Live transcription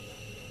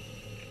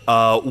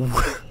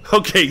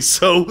Okay,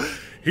 so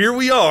here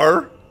we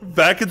are,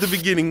 back at the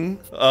beginning.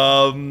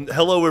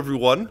 Hello,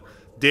 everyone.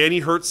 Danny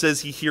Hurt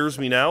says he hears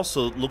me now,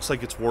 so it looks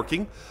like it's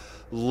working.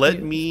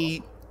 Let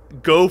me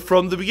go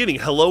from the beginning.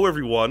 Hello,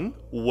 everyone.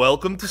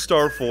 Welcome to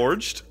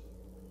Starforged.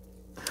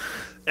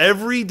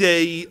 Every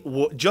day,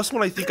 just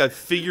when I think I've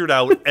figured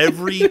out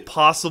every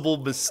possible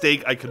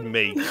mistake I could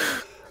make,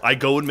 I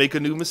go and make a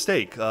new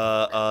mistake.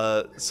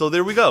 So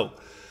there we go.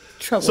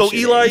 So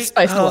Eli,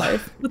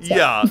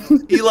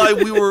 Eli,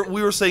 we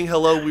were saying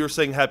hello. We were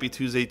saying happy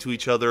Tuesday to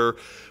each other.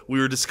 We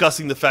were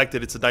discussing the fact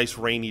that it's a nice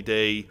rainy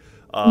day.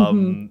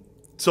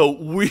 So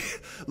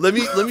let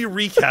me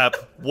recap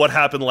what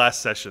happened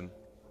last session.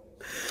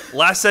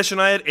 Last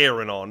session I had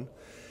Aaron on,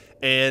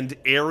 and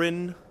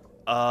Aaron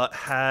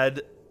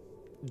had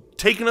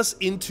taken us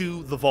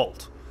into the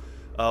vault.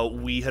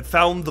 We had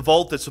found the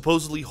vault that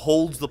supposedly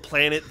holds the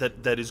planet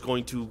that is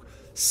going to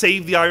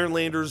save the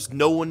Ironlanders.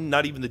 No one,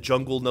 not even the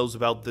jungle, knows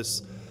about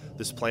this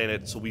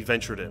planet, so we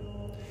ventured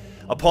in.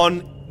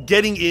 Upon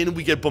getting in,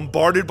 we get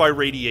bombarded by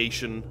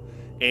radiation,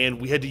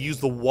 and we had to use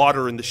the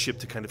water in the ship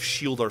to kind of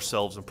shield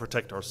ourselves and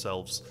protect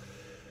ourselves.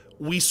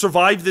 We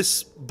survived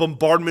this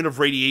bombardment of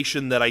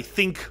radiation that I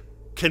think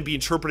can be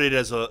interpreted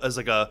as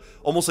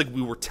almost like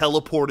we were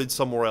teleported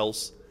somewhere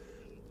else,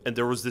 and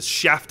there was this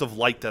shaft of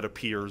light that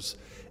appears,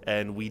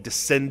 and we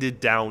descended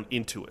down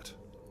into it.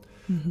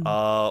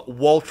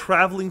 While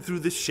traveling through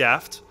this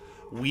shaft,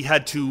 we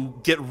had to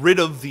get rid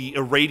of the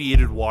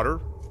irradiated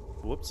water.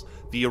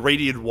 The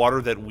irradiated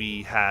water that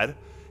we had,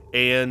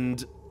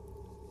 and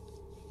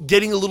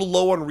getting a little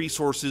low on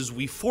resources,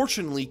 we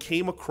fortunately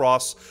came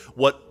across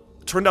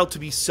what turned out to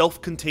be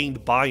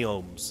self-contained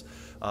biomes.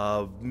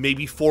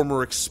 Maybe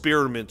former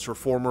experiments or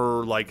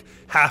former,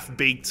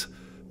 half-baked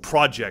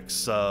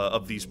projects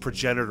of these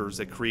progenitors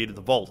that created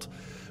the vault.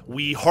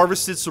 We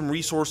harvested some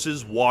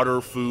resources,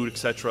 water, food,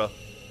 etc.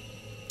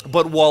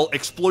 But while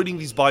exploiting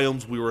these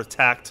biomes, we were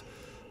attacked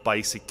by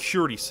a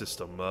security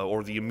system,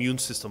 or the immune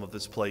system of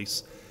this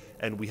place,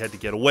 and we had to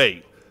get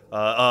away.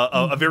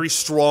 A very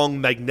strong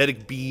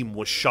magnetic beam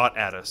was shot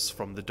at us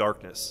from the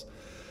darkness.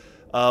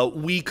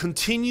 We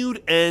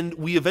continued, and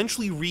we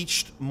eventually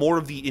reached more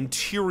of the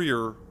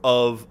interior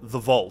of the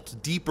vault,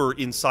 deeper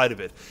inside of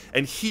it.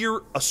 And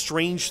here, a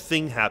strange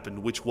thing happened,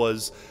 which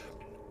was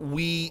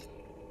we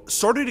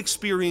started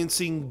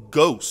experiencing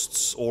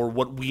ghosts, or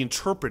what we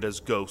interpret as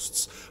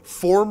ghosts,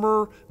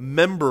 former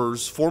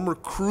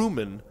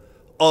crewmen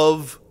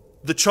of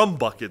the Chum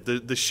Bucket,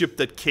 the ship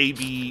that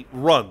KB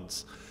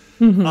runs.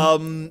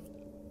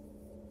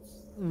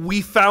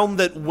 We found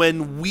that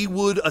when we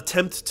would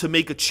attempt to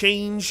make a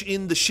change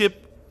in the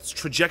ship's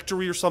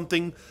trajectory or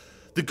something,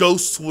 the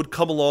ghosts would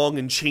come along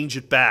and change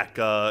it back,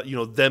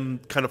 them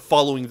kind of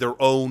following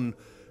their own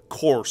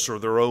course or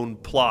their own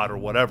plot or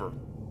whatever.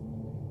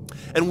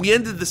 And we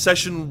ended the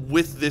session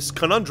with this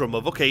conundrum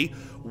of, okay,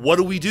 what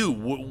do we do?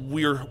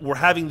 We're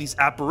having these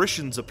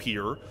apparitions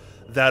appear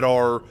that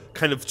are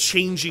kind of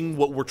changing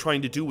what we're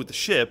trying to do with the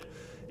ship.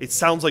 It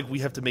sounds like we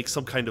have to make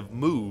some kind of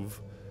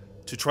move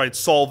to try and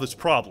solve this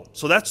problem.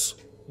 So that's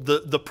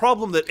the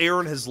problem that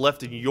Aaron has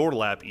left in your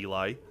lap,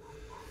 Eli,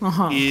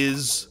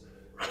 is,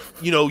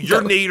 you're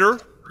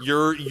Nader,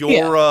 you're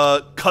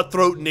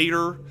cutthroat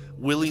Nader,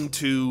 willing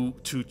to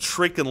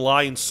trick and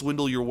lie and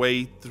swindle your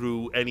way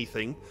through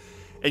anything.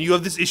 And you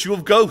have this issue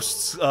of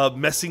ghosts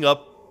messing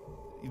up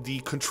the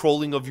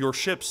controlling of your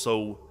ship.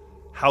 So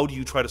how do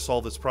you try to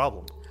solve this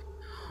problem?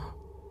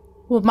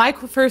 Well, my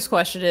first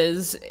question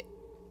is,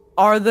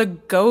 are the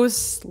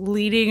ghosts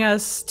leading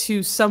us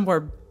to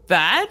somewhere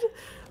bad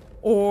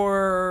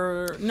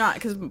or not?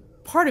 Because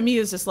part of me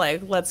is just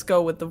like, let's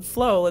go with the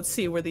flow. Let's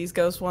see where these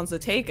ghosts wants to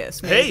take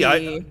us. Maybe,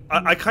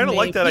 I kind of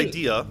like that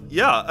idea.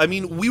 Yeah, I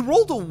mean, we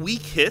rolled a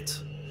weak hit,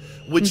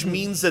 which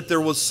means that there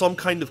was some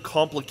kind of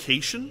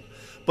complication.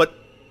 But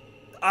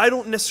I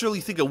don't necessarily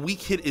think a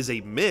weak hit is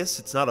a miss.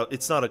 It's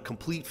not a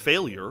complete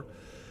failure.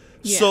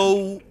 Yeah.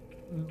 So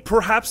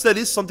perhaps that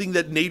is something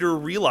that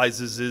Nader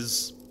realizes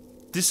is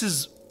this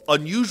is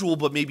unusual,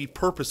 but maybe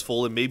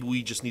purposeful, and maybe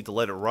we just need to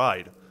let it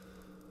ride.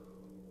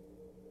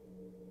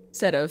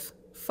 Instead of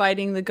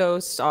fighting the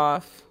ghosts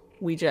off,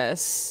 we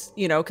just,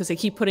 because they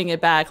keep putting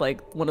it back,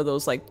 like one of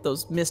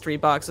those mystery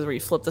boxes where you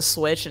flip the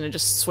switch and it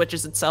just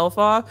switches itself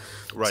off.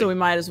 Right. So we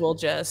might as well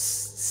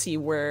just see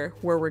where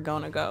we're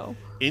gonna go.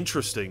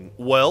 Interesting.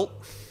 Well,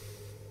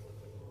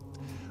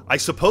 I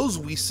suppose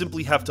we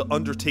simply have to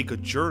undertake a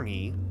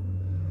journey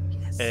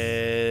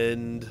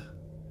and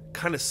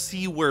kind of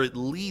see where it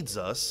leads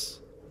us.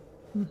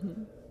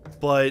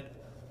 But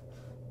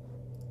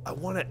I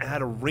want to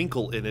add a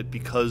wrinkle in it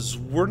because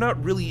we're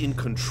not really in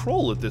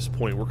control at this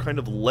point. We're kind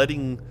of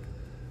letting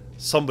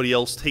somebody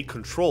else take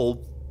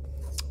control,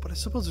 but I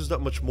suppose there's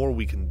not much more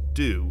we can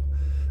do.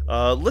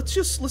 Let's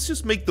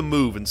just make the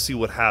move and see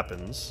what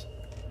happens.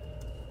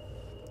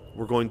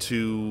 We're going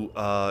to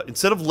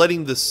instead of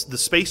letting the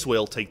space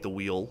whale take the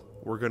wheel,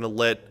 we're going to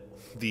let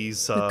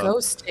these the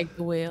ghosts take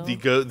the wheel.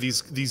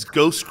 These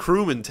ghost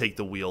crewmen take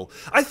the wheel.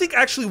 I think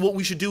actually what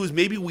we should do is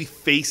maybe we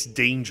face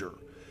danger.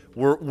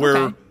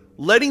 We're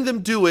letting them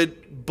do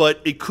it,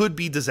 but it could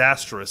be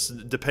disastrous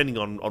depending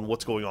on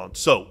what's going on.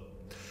 So,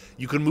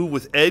 you can move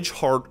with Edge,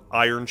 Heart,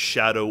 Iron,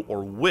 Shadow,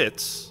 or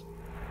Wits.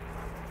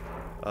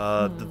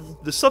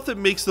 The stuff that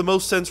makes the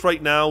most sense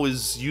right now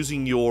is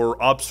using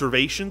your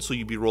Observation, so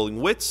you'd be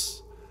rolling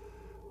Wits,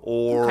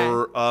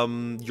 or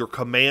your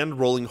Command,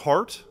 rolling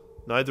Heart.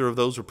 Neither of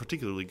those are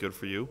particularly good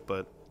for you,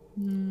 but...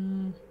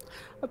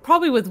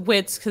 Probably with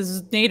Wits,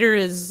 because Nader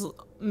is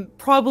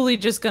probably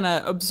just going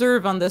to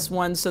observe on this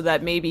one so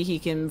that maybe he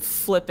can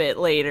flip it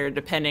later,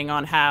 depending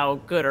on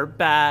how good or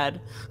bad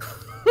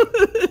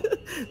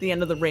the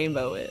end of the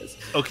rainbow is.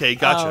 Okay,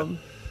 gotcha.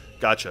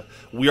 Gotcha.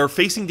 We are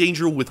facing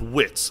danger with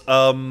Wits.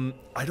 I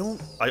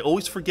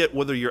always forget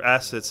whether your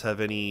assets have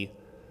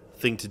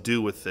anything to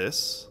do with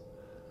this.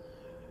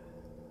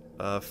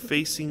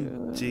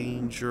 Facing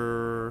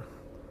danger...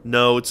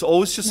 No, it's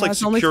always just like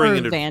securing only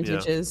for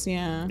advantages,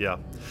 yeah. Yeah.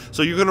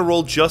 So you're going to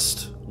roll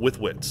just with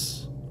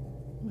Wits.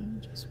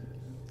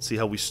 See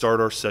how we start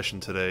our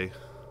session today.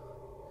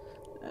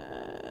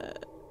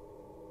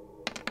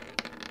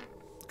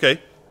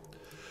 Okay.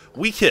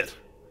 Weak hit.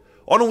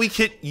 On a weak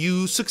hit,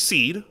 you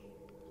succeed,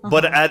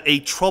 but at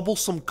a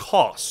troublesome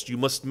cost. You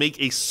must make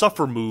a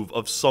suffer move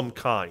of some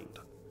kind.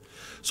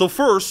 So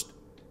first,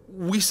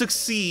 we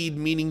succeed,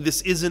 meaning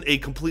this isn't a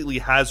completely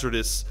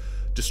hazardous,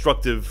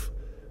 destructive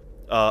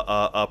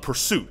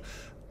pursuit.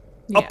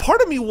 Yeah. A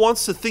part of me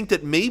wants to think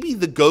that maybe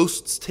the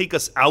ghosts take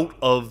us out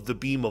of the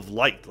beam of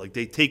light. Like,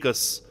 they take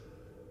us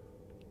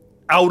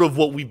out of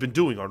what we've been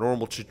doing, our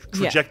normal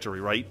trajectory,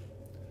 right?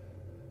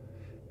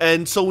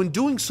 And so in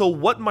doing so,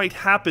 what might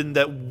happen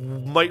that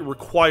might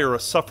require a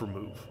suffer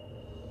move?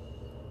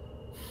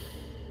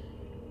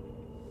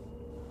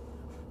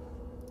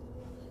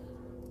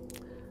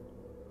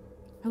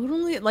 I would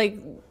only, like...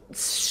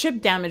 Ship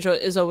damage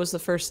is always the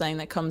first thing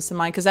that comes to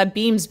mind, because that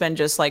beam's been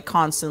just, like,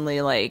 constantly,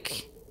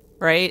 like,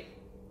 right?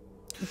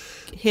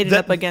 Hitting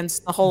up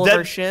against the hull of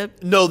our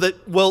ship? No,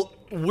 well,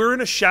 we're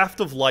in a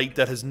shaft of light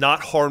that has not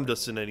harmed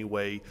us in any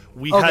way.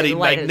 We had a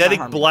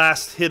magnetic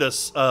blast hit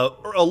us a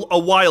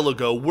while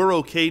ago. We're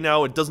okay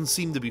now. It doesn't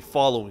seem to be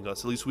following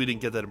us. At least we didn't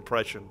get that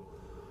impression.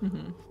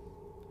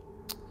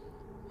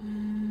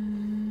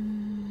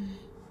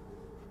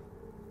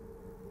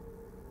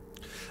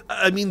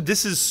 I mean,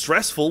 this is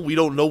stressful. We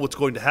don't know what's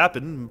going to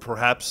happen.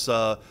 Perhaps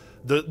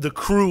the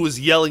crew is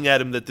yelling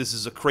at him that this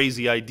is a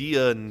crazy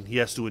idea and he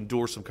has to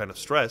endure some kind of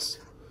stress.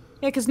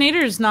 Yeah, because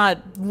Nader's not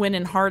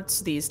winning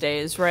hearts these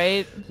days,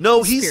 right?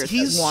 No, he's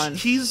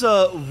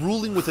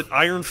ruling with an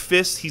iron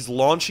fist. He's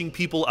launching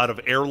people out of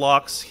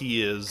airlocks.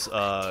 He is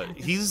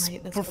he's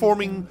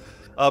performing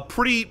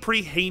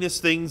pretty heinous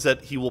things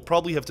that he will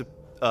probably have to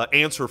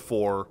answer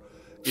for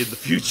in the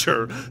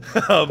future.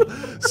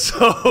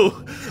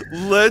 So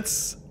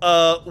let's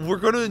we're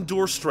going to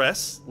endure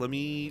stress. Let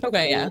me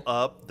pull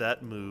up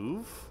that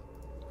move.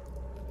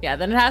 Yeah,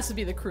 then it has to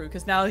be the crew,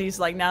 because now he's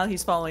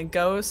following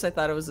ghosts. I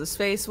thought it was the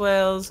space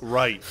whales.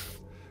 Right.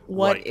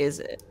 What is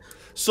it?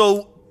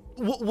 So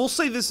we'll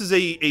say this is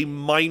a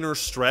minor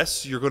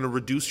stress. You're going to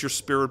reduce your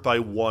spirit by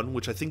 1,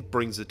 which I think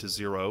brings it to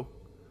 0.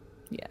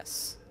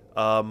 Yes.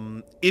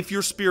 If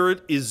your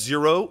spirit is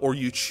 0 or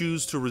you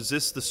choose to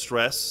resist the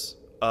stress,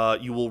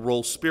 you will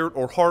roll spirit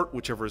or heart,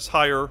 whichever is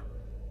higher.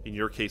 In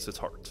your case, it's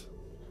heart.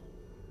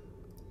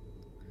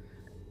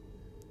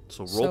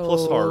 So roll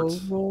plus heart.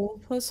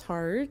 Roll plus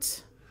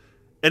heart.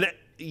 And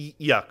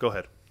yeah, go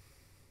ahead.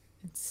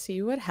 Let's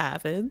see what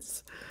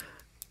happens.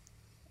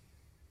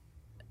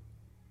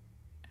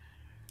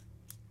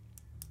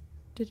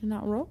 Did it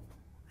not roll?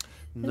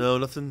 No,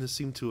 nothing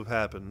seemed to have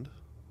happened.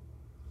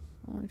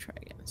 Let me try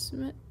again.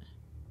 Submit.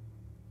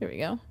 Here we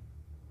go.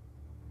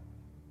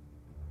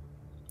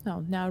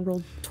 Oh, now I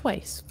rolled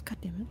twice. God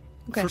damn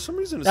it. Okay. For some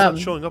reason, it's not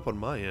showing up on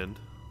my end.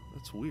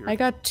 That's weird. I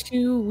got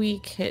 2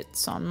 weak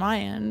hits on my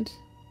end.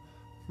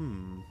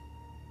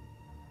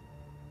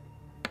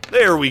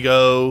 There we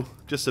go.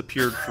 Just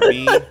appeared for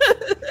me.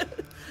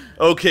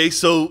 Okay,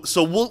 so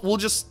we'll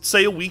just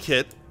say a weak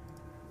hit.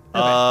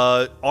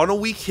 Okay. On a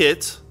weak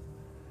hit,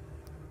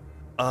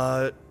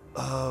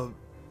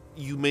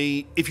 you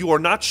may, if you are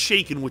not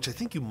shaken, which I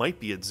think you might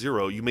be at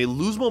 0, you may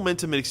lose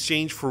momentum in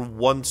exchange for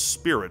 1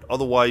 spirit.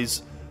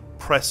 Otherwise,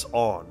 press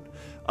on.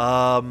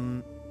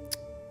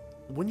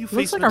 When you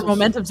face, looks like our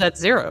momentum's at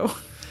 0.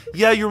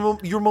 Yeah,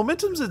 your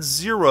momentum's at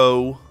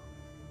 0,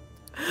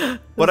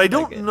 but I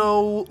don't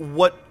know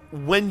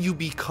when you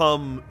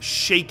become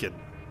shaken.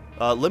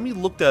 Let me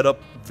look that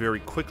up very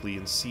quickly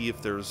and see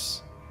if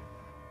there's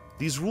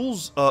these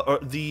rules.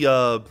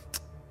 The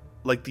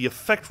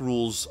effect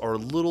rules are a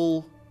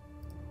little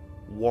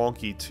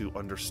wonky to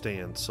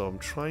understand, so I'm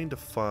trying to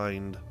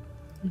find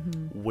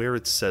where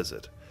it says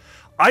it.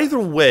 Either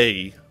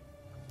way,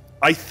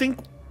 I think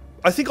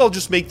I'll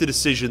just make the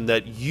decision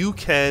that you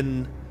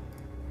can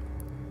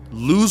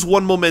lose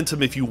 1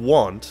 momentum if you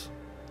want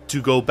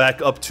to go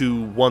back up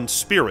to 1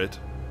 spirit.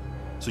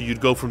 So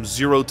you'd go from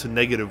 0 to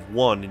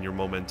 -1 in your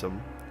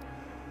momentum.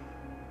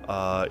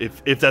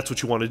 If that's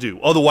what you want to do.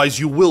 Otherwise,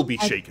 you will be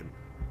shaken.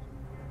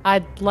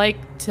 I'd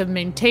like to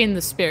maintain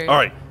the spirit. All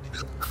right.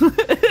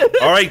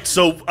 All right,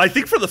 so I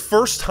think for the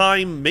first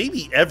time,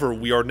 maybe ever,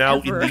 we are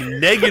now in the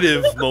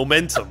negative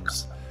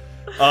momentums.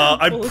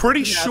 I'm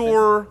pretty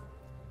sure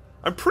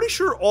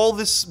all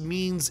this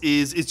means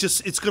is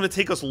it's going to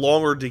take us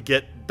longer to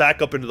get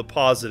back up into the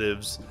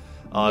positives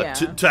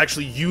to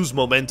actually use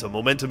momentum.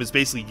 Momentum is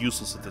basically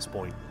useless at this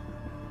point.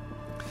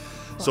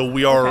 So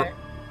we are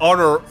on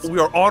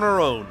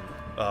our own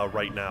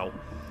right now.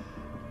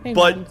 Hey,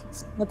 but man,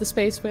 let the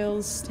space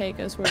whales take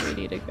us where we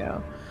need to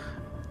go.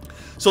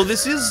 So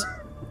this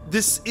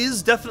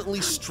is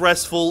definitely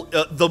stressful.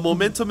 The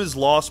momentum is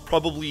lost,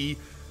 probably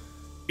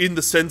in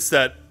the sense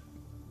that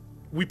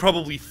we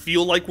probably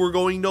feel like we're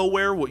going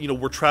nowhere.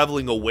 We're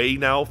traveling away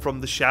now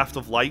from the shaft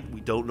of light.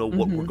 We don't know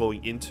what we're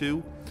going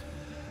into.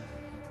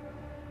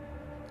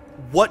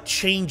 What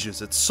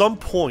changes? At some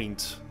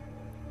point,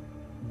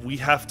 we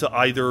have to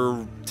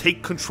either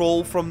take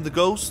control from the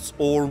ghosts,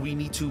 or we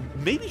need to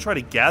maybe try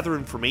to gather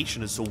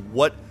information as to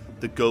what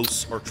the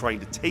ghosts are trying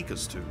to take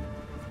us to.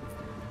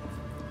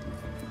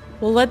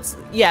 Well,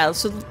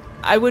 so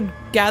I would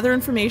gather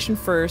information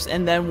first,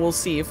 and then we'll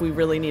see if we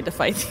really need to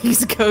fight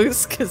these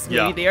ghosts, because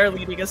maybe they are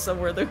leading us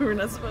somewhere that we're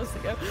not supposed to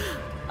go.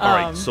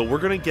 Alright, so we're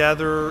going to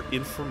gather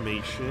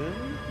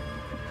information.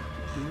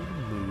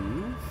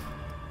 Move.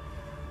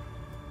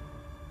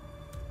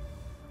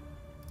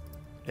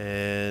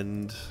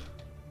 And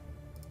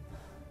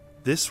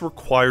this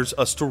requires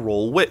us to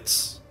roll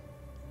wits.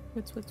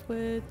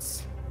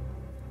 Wits.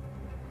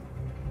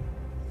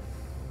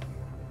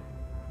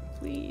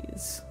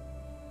 Please.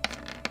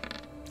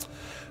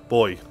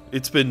 Boy,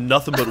 it's been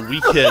nothing but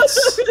weak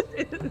hits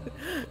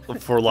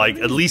for like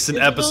at least an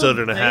episode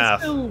and a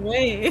half.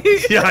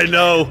 Yeah, I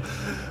know.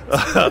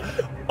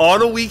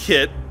 On a weak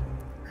hit,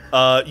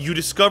 you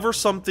discover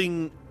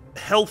something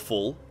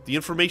helpful. The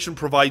information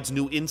provides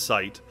new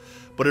insight,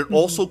 but it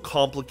also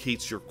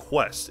complicates your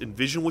quest.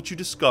 Envision what you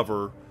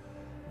discover,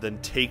 then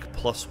take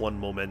 +1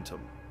 momentum.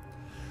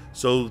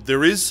 So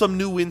there is some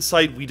new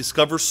insight. We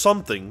discover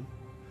something,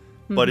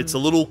 but it's a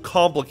little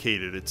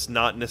complicated. It's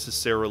not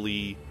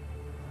necessarily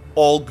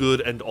all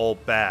good and all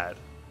bad.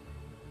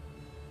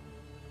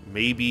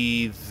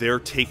 Maybe they're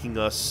taking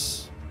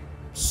us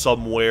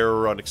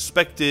somewhere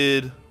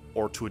unexpected,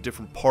 or to a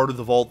different part of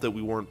the vault that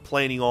we weren't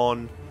planning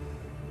on.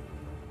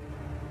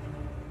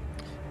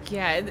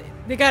 Yeah,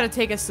 they gotta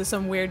take us to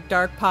some weird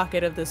dark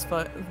pocket of this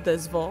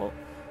vault.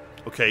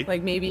 Okay.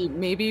 Like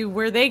maybe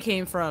where they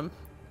came from.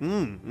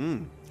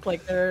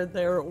 Like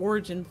their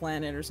origin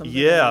planet or something.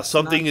 Yeah,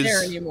 something is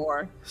there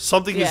anymore.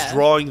 Something is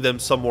drawing them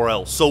somewhere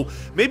else. So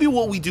maybe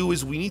what we do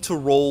is we need to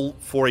roll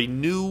for a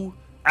new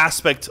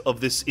aspect of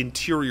this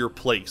interior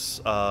place.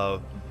 I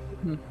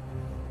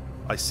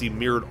see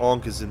Mirrored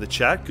Ankh is in the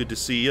chat. Good to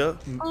see you,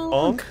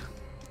 Ankh.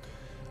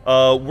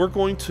 We're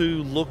going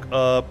to look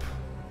up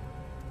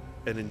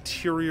an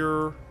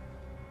interior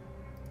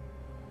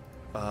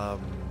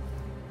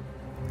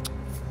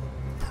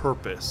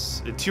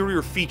purpose.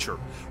 Interior feature.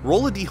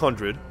 Roll a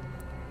d100,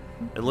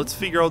 and let's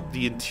figure out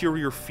the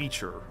interior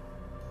feature.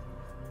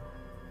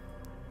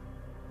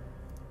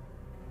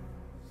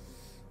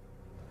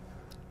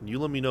 And you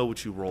let me know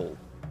what you roll,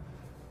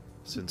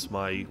 since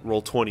my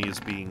roll 20 is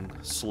being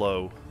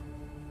slow.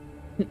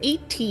 An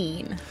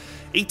 18.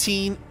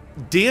 18.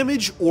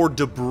 Damage or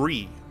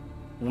debris.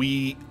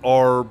 We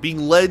are being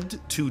led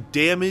to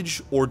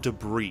damage or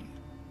debris.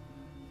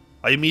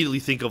 I immediately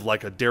think of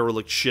like a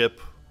derelict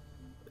ship.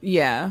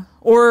 Yeah,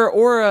 or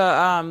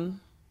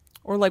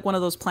like one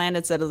of those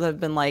planets that have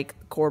been like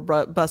core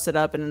busted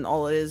up, and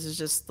all it is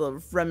just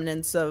the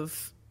remnants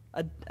of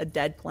a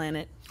dead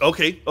planet.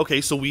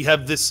 Okay, so we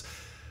have this.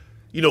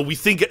 We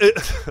think.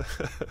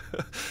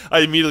 I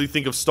immediately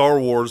think of Star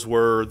Wars,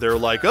 where they're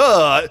like,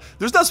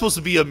 there's not supposed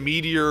to be a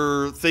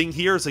meteor thing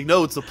here. It's like,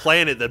 no, it's the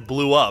planet that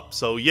blew up.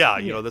 So yeah,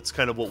 that's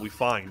kind of what we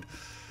find.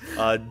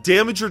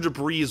 Damage or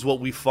debris is what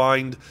we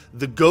find.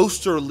 The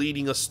ghosts are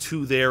leading us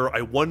to there.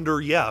 I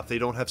wonder, if they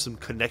don't have some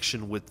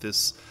connection with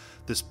this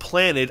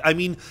planet. I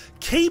mean,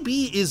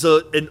 KB is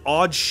an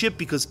odd ship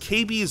because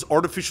KB is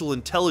artificial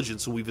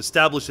intelligence, so we've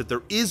established that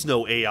there is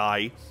no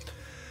AI.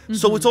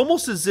 So it's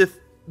almost as if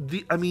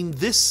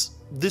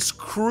this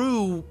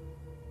crew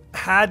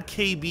had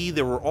KB.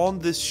 They were on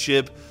this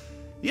ship.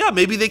 Yeah,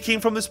 maybe they came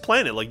from this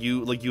planet, like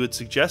you had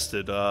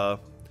suggested.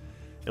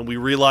 And we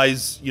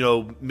realize,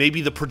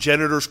 maybe the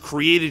progenitors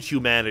created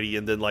humanity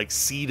and then, like,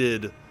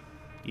 seeded,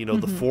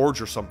 the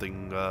Forge or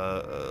something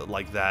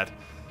like that.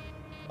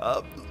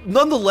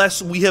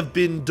 Nonetheless, we have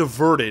been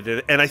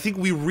diverted, and I think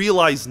we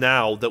realize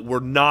now that we're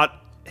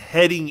not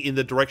heading in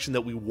the direction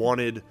that we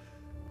wanted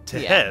to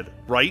head,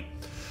 right?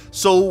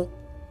 So,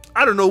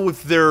 I don't know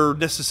if they're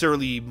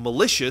necessarily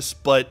malicious,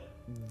 but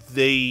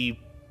they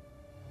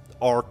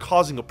are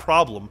causing a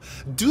problem.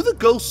 Do the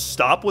ghosts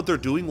stop what they're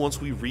doing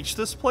once we reach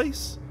this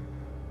place?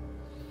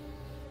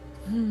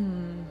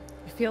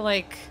 I feel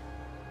like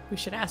we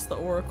should ask the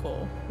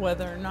Oracle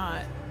whether or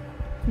not.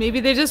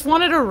 Maybe they just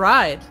wanted a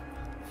ride.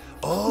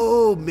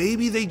 Oh,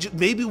 maybe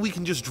we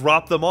can just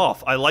drop them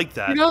off. I like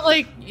that. You know,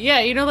 like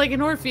like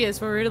in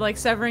Orpheus, where we're like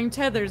severing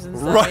tethers and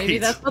stuff. Right. Maybe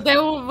that's what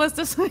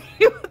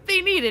what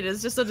they needed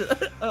is just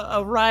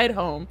a ride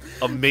home.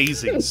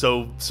 Amazing.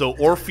 So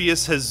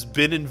Orpheus has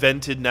been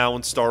invented now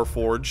in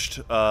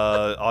Starforged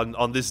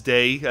on this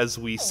day as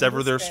we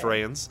sever their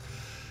strands.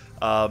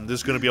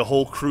 There's going to be a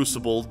whole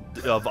crucible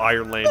of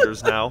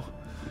Ironlanders now.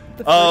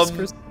 The first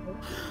crucible.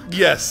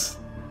 Yes,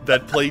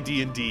 that play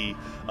D&D.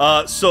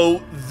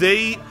 So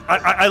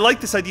I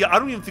like this idea. I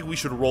don't even think we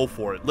should roll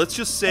for it. Let's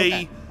just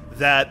say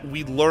that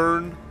we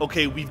learn,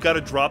 okay, we've got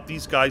to drop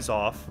these guys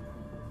off.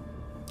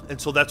 And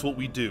so that's what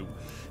we do.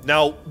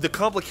 Now, the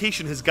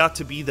complication has got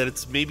to be that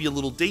it's maybe a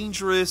little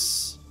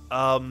dangerous.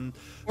 Or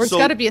it's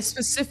got to be a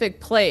specific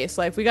place.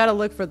 Like, we got to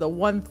look for the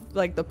one,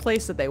 like, the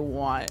place that they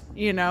want,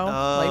 you know?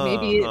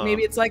 Like,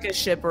 maybe it's like a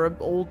ship or an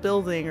old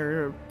building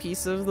or a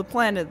piece of the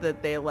planet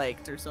that they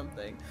liked or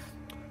something.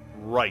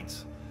 Right.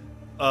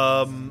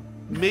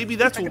 Maybe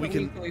that's what we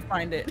can... Until we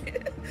find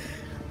it.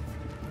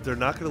 They're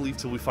not going to leave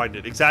till we find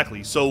it.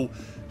 Exactly. So,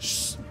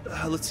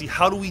 let's see.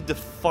 How do we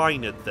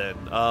define it then?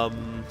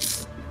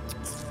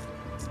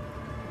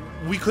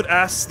 We could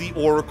ask the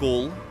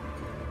Oracle,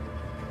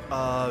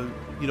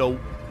 you know,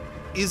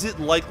 is it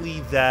likely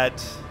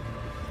that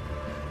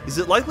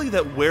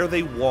where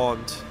they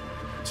want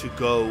to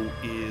go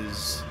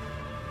is...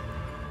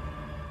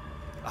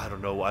 I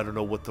don't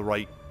know what the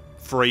right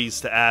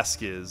phrase to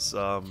ask is.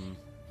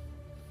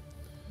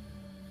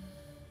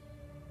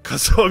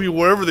 Because, I mean,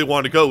 wherever they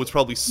want to go, it's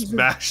probably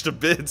smashed to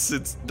bits.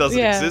 It doesn't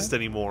exist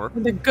anymore.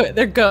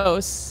 They're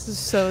ghosts,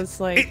 so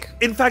it's like...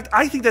 In fact,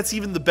 I think that's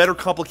even the better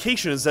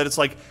complication, is that it's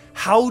like,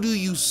 how do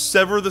you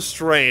sever the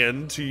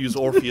strand, to use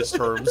Orpheus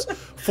terms,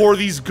 for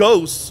these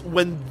ghosts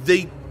when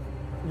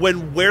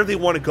where they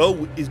want to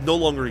go is no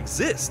longer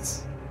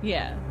exists?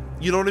 Yeah.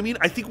 You know what I mean?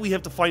 I think we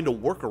have to find a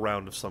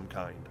workaround of some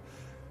kind.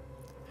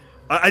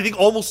 I think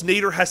almost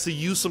Nader has to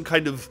use some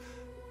kind of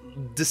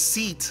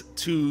deceit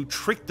to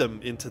trick them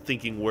into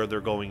thinking where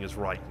they're going is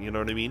right. You know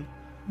what I mean?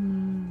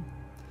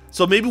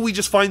 So maybe we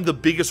just find the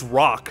biggest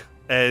rock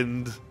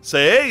and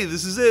say, hey,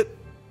 this is it.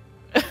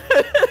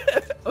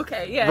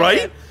 Okay, yeah.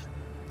 Right?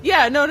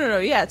 Yeah, no,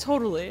 yeah,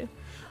 totally.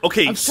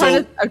 Okay, I'm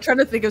trying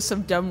to think of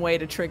some dumb way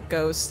to trick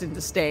ghosts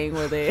into staying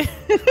where they...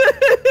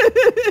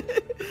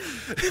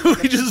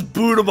 we just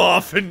boot them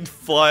off and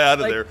fly out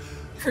of there.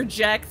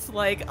 Project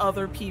like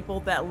other people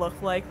that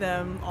look like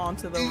them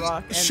onto the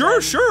rock. And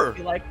Sure.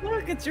 Be like,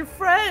 look, it's your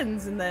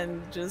friends, and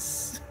then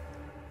just...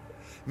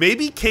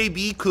 Maybe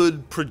KB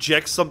could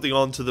project something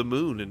onto the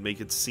moon and make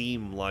it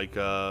seem like,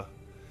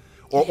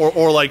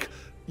 or like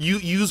you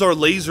use our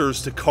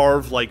lasers to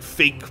carve like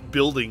fake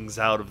buildings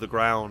out of the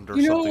ground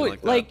or something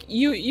like that. Like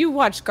you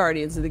watch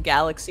Guardians of the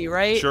Galaxy,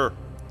 right? Sure.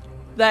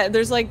 That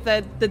there's like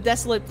the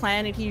desolate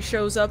planet he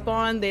shows up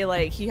on.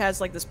 He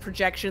has like this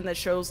projection that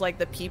shows like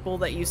the people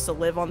that used to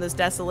live on this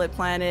desolate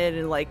planet,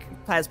 and like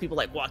has people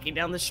like walking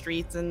down the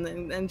streets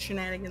and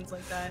shenanigans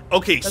like that.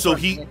 Okay, That's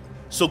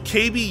so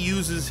KB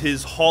uses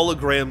his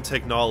hologram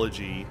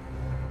technology,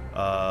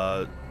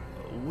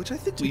 which I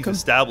think we've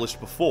established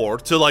before,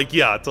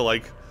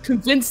 to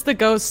convince the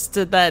ghosts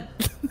that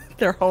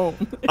they're home.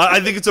 I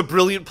think it's a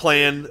brilliant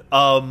plan.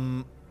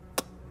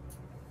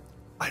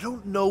 I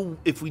don't know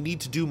if we need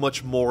to do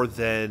much more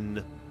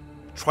than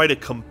try to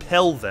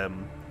compel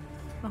them.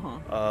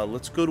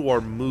 Let's go to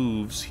our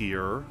moves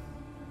here.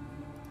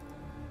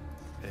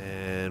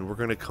 And we're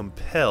going to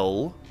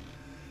compel.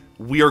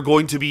 We are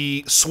going to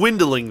be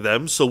swindling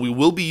them, so we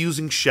will be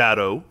using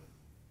Shadow.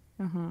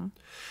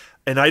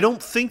 And I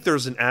don't think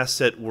there's an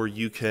asset where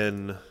you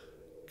can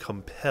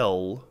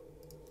compel.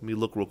 Let me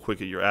look real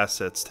quick at your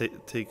assets.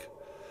 Take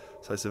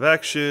decisive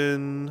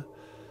action.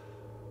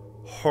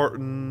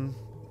 Hearten.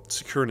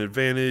 Secure an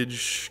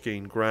advantage,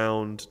 gain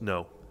ground,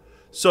 no.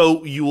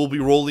 So you will be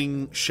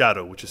rolling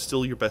Shadow, which is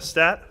still your best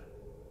stat.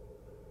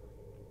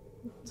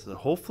 So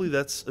hopefully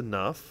that's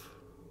enough.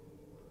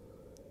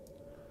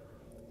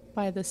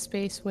 By the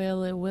space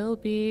whale it will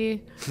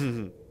be.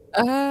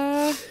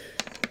 Oh!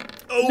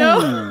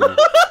 No.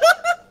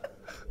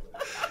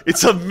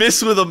 It's a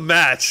miss with a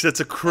match. That's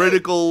a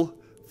critical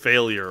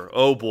failure.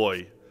 Oh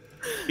boy.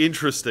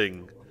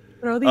 Interesting.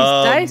 Throw these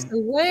dice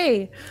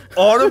away.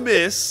 On a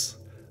miss...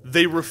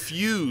 They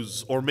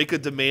refuse or make a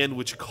demand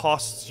which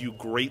costs you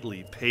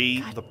greatly.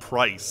 Pay the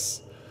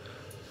price.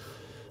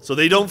 So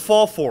they don't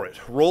fall for it.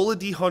 Roll a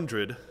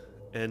d100,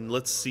 and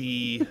let's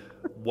see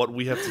what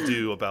we have to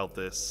do about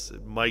this.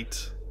 It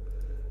might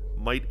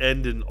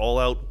end in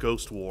all-out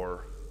ghost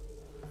war.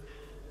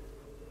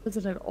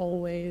 Isn't it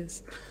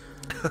always?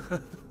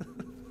 An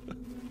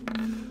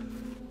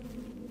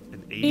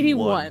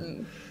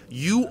 81.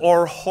 You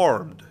are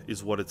harmed,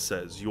 is what it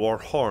says. You are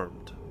harmed.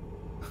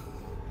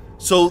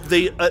 So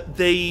they,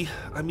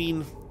 I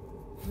mean,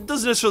 it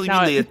doesn't necessarily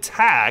mean they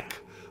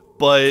attack,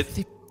 but...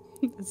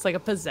 It's like a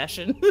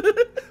possession.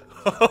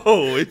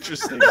 Oh,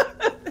 interesting.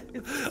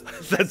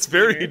 That's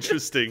very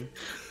interesting.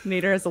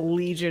 Nader has a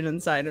legion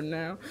inside him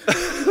now.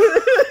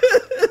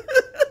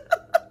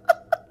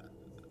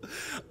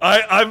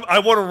 I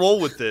want to roll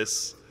with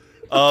this.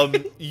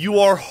 You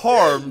are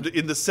harmed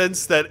in the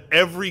sense that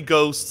every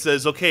ghost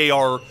says, "Okay,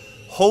 our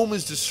home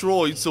is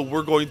destroyed, so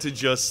we're going to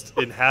just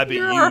inhabit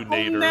You're you, our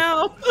Nader." home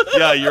now.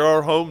 Yeah, you're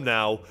our home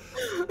now.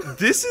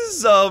 This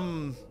is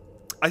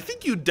I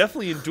think you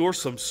definitely endure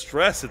some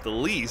stress at the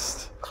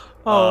least.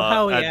 Oh,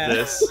 hell at yeah.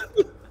 this.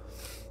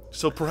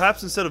 So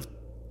perhaps instead of,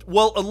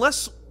 well,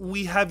 unless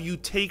we have you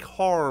take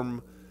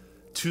harm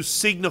to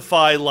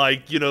signify,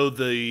 like, you know,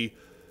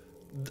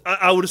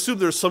 I would assume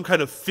there's some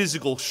kind of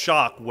physical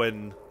shock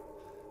when,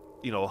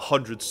 you know,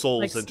 100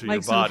 souls enter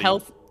your body.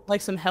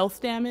 Some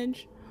health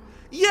damage.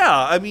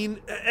 Yeah, I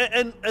mean,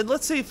 and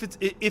let's say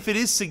if it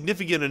is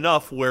significant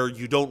enough where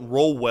you don't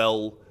roll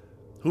well,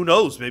 who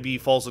knows? Maybe he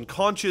falls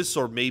unconscious,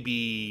 or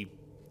maybe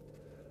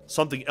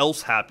something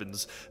else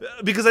happens.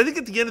 Because I think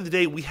at the end of the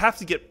day, we have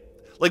to get,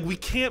 like, we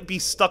can't be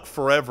stuck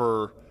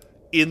forever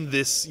in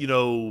this, you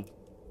know,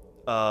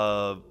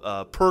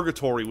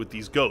 purgatory with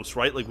these ghosts,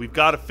 right? Like, we've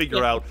got to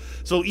figure out.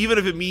 So even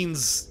if it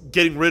means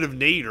getting rid of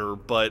Nader,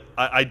 but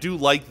I do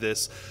like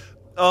this.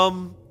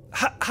 How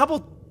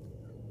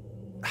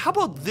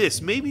about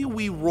this? Maybe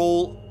we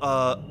roll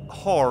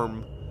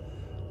harm,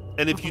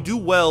 and if you do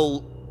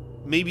well,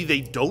 maybe they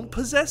don't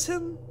possess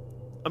him?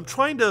 I'm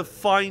trying to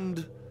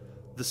find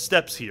the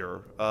steps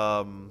here.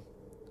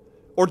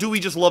 Or do we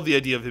just love the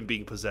idea of him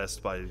being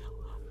possessed by...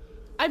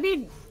 I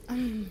mean,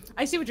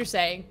 I see what you're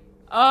saying.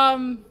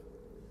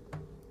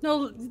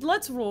 No,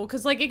 let's roll,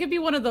 because, like, it could be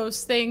one of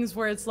those things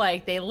where it's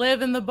like they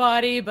live in the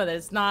body, but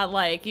it's not,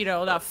 like, you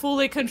know, not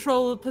fully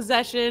controlled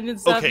possession and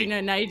stuff. Okay. You know,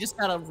 now you just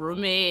got a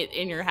roommate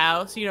in your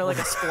house, you know, like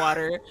a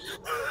squatter.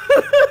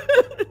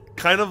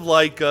 Kind of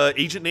like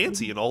Agent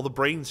Nancy and all the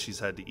brains she's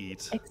had to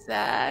eat.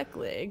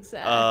 Exactly.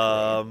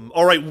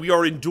 All right, we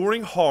are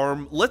enduring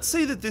harm. Let's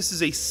say that this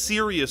is a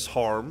serious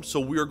harm,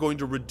 so we are going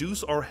to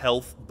reduce our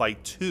health by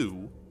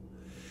 2.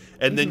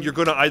 And then you're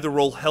going to either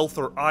roll health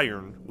or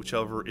iron,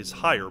 whichever is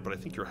higher, but I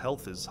think your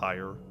health is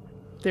higher.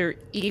 They're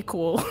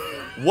equal.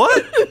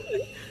 What?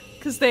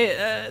 Because they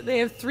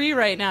have 3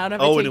 right now, and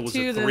if I and take it was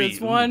 2, a then 3. it's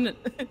 1.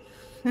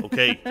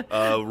 Okay,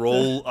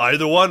 roll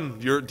either one.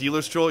 Your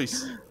dealer's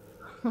choice.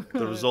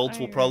 The results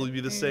will probably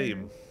be the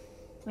same.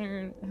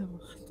 Iron. Oh,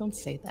 don't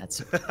say that,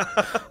 sir.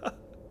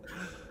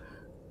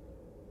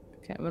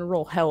 Okay, I'm gonna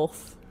roll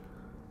health.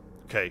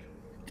 Okay.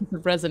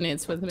 It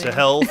resonates with me. To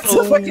health.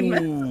 Ooh,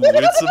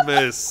 it's a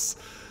miss.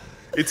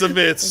 It's a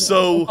miss.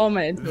 So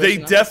they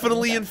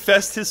definitely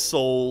infest his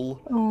soul.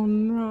 Oh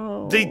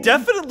no. They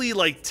definitely,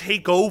 like,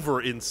 take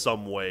over in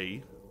some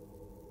way.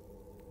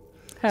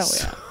 Hell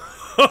yeah.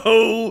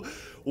 So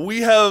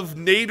we have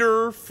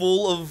Nader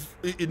full of...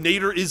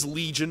 Nader is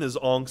Legion, as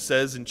Ong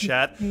says in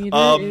chat.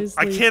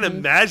 I can't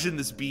imagine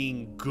this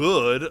being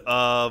good.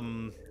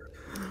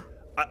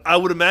 I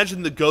would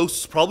imagine the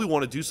ghosts probably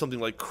want to do something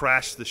like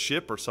crash the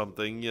ship or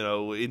something, you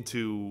know,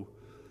 into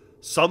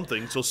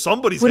something. So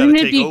somebody's got to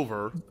take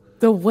over.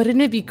 Though,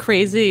 wouldn't it be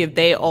crazy if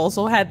they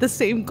also had the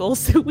same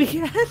goals that we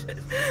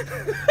had?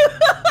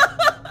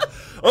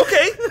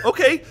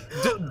 Okay.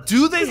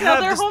 Do they have...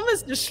 their home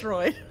is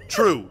destroyed.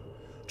 True.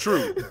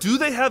 Do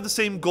they have the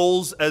same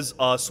goals as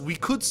us? We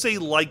could say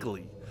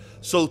likely.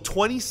 So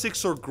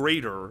 26 or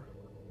greater...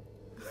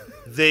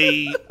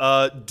 They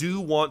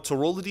do want to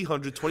roll the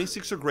D100,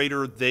 26 or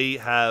greater. They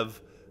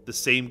have the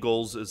same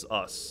goals as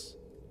us.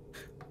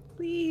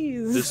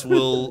 Please. This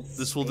will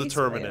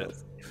determine it.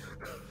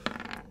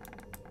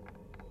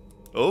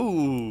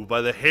 Oh,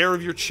 by the hair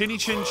of your chinny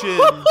chin chin.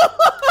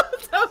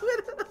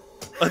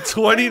 A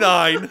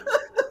 29.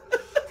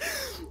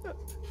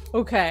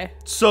 Okay.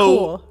 So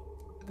cool.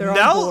 They're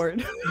on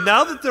board.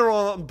 Now that they're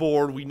on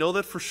board, we know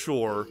that for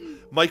sure.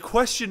 My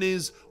question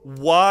is,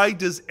 why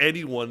does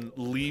anyone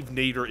leave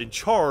Nader in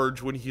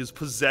charge when he is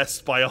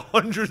possessed by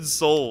 100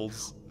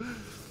 souls?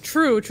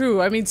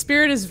 True. I mean,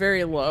 spirit is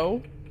very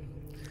low,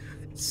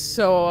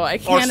 so I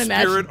can't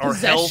imagine our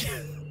health,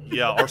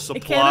 our supply. I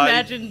can't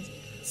imagine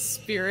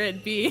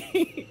spirit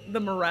being the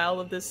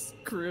morale of this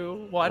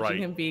crew,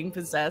 watching him being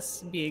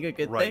possessed, being a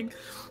good thing.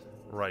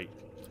 Right.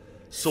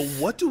 So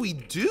what do we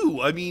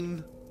do? I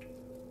mean...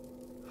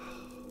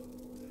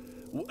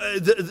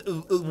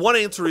 one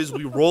answer is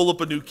we roll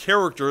up a new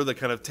character that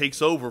kind of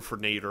takes over for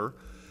Nader,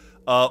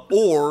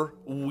 or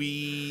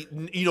we,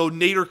 you know,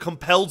 Nader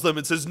compels them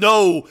and says,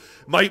 "No,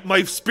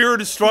 my spirit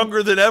is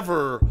stronger than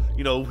ever."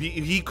 You know,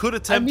 he could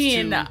attempt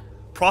to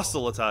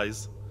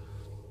proselytize.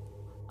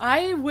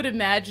 I would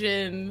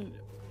imagine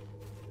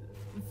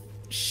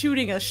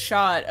shooting a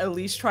shot, at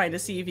least trying to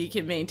see if he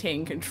can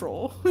maintain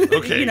control.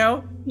 Okay. You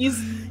know,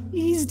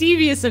 he's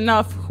devious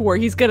enough where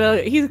he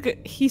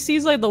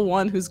seems like the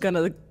one who's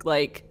gonna,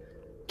 like,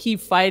 keep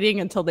fighting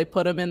until they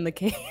put him in the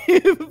cave,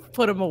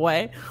 put him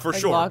away, for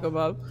sure, lock him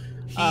up.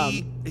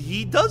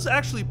 He does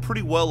actually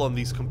pretty well on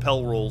these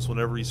compel rolls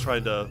whenever he's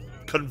trying to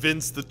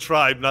convince the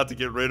tribe not to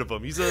get rid of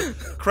him. He's a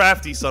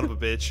crafty son of a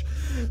bitch.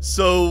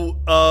 So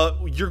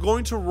you're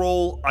going to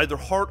roll either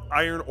heart,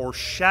 iron, or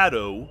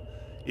shadow.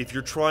 If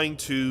you're trying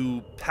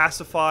to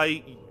pacify,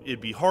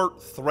 it'd be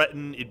heart.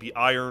 Threaten, it'd be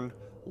iron.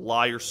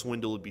 Lie or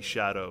swindle, it'd be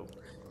shadow.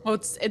 Well,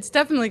 it's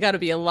definitely got to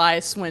be a lie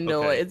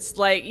swindle. Okay. It's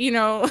like, you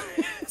know,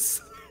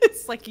 it's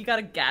like you got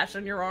a gash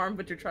on your arm,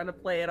 but you're trying to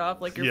play it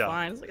off like you're Yeah.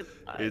 fine. It's like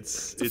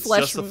It's a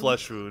flesh just a wound.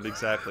 flesh wound,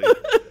 exactly.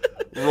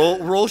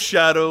 Roll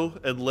shadow,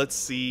 and let's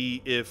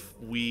see if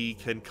we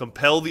can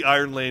compel the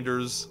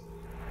Ironlanders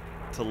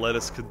to let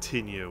us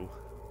continue.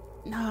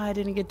 No, I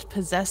didn't get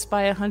possessed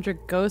by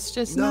 100 ghosts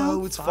just now.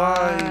 No, it's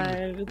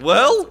fine. It's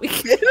Well,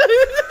 fine.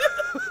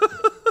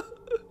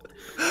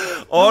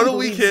 on a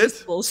Believe week this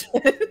hit,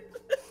 bullshit.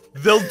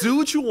 they'll do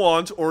what you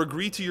want or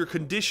agree to your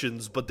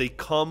conditions, but they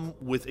come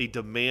with a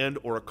demand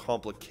or a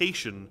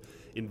complication.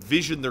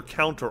 Envision their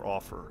counter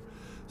offer.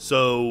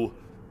 So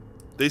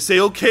they say,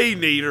 okay,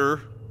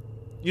 Nader.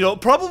 You know,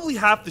 probably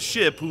half the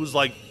ship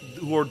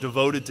who are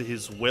devoted to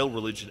his whale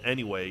religion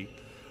anyway,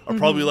 are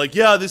probably like,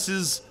 yeah, this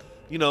is,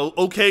 you know,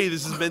 okay,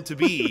 this is meant to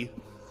be.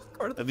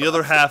 And the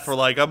other half are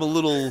like, I'm a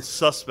little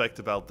suspect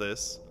about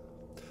this.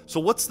 So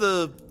what's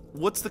the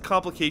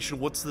complication?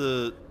 What's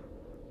the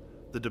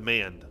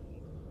demand?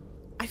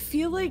 I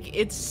feel like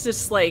it's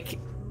just like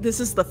this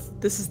is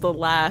the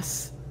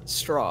last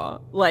straw.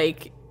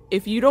 Like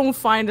if you don't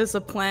find us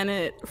a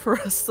planet for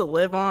us to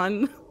live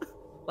on,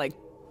 like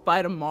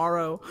by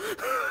tomorrow,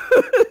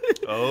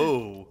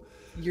 Oh.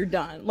 you're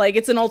done. Like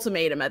it's an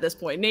ultimatum at this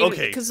point.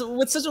 Okay. Because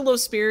with such a low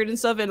spirit and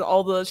stuff, and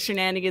all the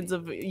shenanigans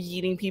of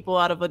yeeting people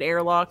out of an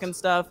airlock and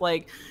stuff,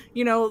 like,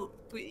 you know,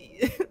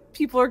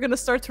 people are gonna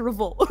start to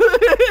revolt.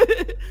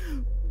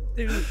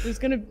 There's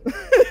gonna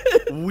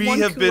We one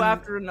have coup been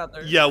after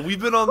another. Yeah, we've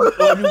been on.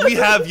 I mean, we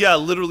have,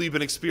 literally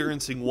been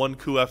experiencing one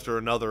coup after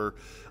another.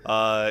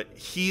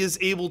 He is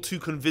able to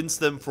convince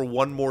them for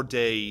one more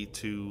day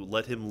to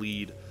let him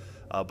lead.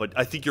 But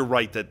I think you're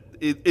right that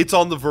it's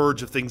on the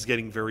verge of things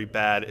getting very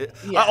bad.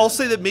 Yeah. I'll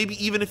say that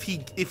maybe even if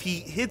he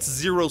hits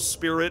 0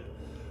 spirit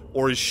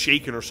or is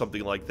shaken or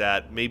something like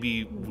that,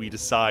 maybe we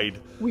decide.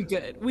 We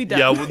good. We done.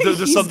 Yeah, well, there's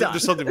He's something done.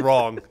 there's something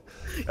wrong.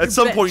 At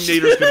some point,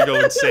 Nader's gonna go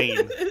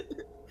insane.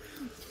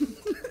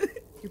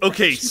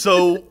 Okay,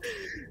 so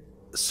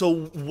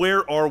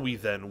where are we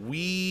then?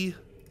 I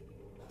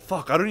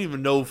don't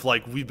even know if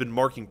like we've been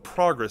marking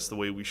progress the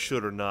way we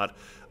should or not.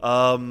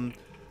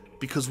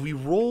 Because we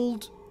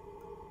rolled.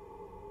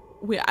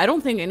 I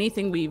don't think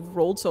anything we've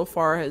rolled so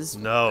far has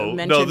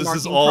mentioned this is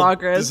marking all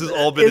progress. this has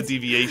all been a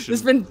deviation.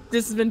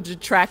 This has been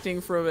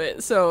detracting from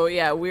it. So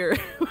yeah, we're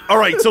All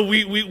right, so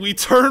we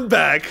turn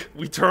back,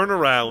 we turn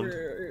around,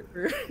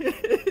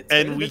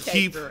 and we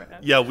keep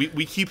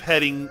we keep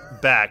heading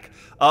back.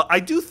 I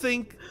do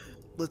think.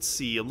 Let's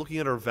see. I'm looking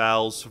at our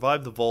vows.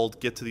 Survive the vault.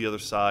 Get to the other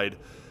side.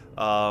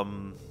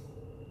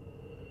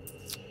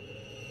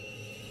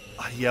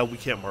 Yeah, we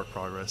can't mark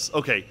progress.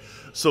 Okay,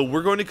 so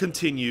we're going to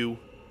continue,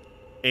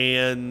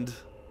 and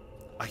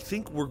I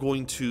think we're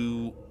going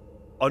to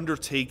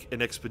undertake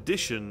an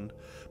expedition.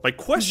 My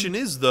question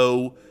is,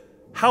 though,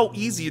 how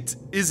easy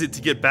is it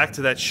to get back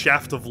to that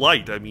shaft of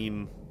light? I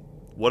mean,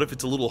 what if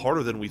it's a little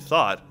harder than we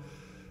thought?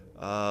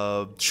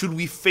 Should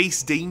we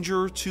face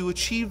danger to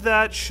achieve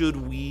that? Should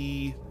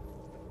we...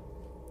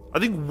 I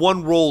think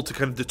one roll to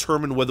kind of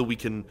determine whether we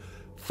can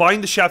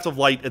find the shaft of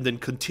light and then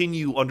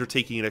continue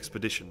undertaking an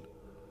expedition.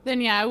 Then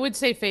yeah, I would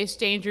say face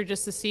danger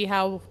just to see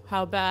how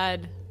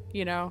bad,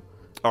 you know,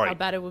 All right. how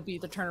bad it would be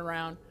to turn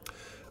around.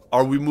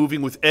 Are we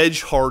moving with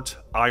Edge, Heart,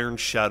 Iron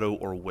Shadow,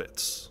 or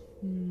Wits?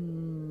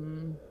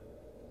 Would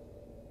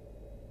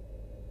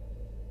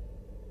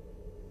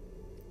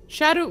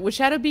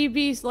Shadow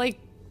be like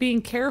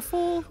being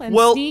careful and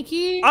Well,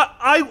 sneaky?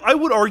 I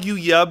would argue,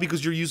 yeah,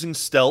 because you're using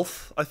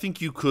stealth. I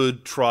think you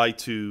could try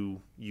to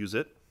use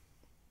it.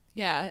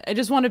 Yeah, I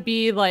just want to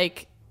be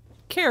like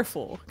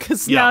careful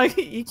because Yeah. now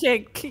you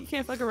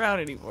can't fuck around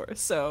anymore.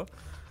 So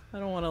I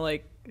don't want to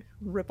like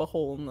rip a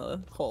hole in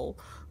the hull.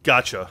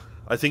 Gotcha.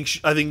 I think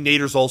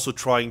Nader's also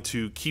trying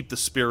to keep the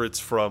spirits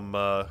from,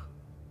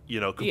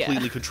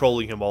 completely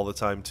controlling him all the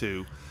time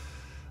too.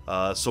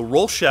 So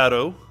roll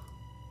Shadow.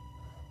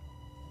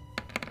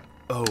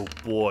 Oh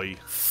boy.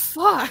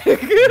 Fuck.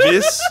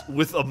 This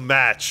with a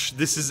match.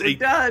 This is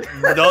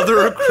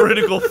another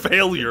critical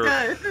failure.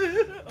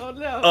 Oh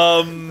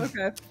no.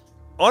 Okay.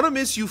 On a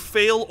miss, you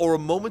fail or a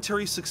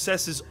momentary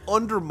success is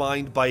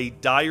undermined by a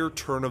dire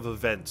turn of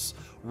events.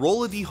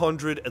 Roll a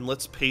d100 and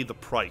let's pay the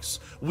price.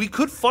 We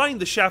could find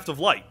the shaft of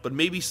light, but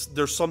maybe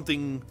there's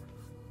something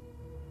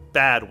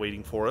bad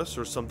waiting for us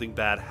or something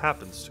bad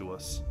happens to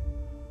us.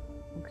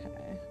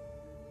 Okay.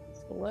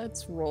 So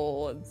let's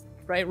roll.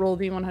 Right, roll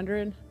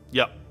d100.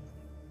 Yep.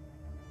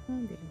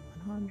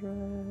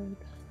 D100.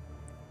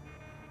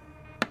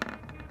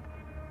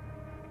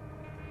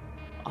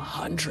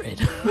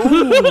 100.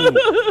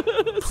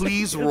 Ooh.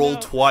 Please roll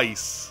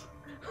twice.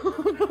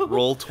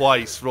 Roll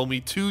twice. Roll me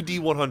 2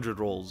 d100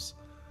 rolls.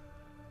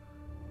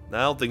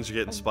 Now things are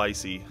getting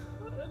spicy.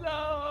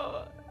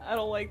 No, I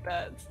don't like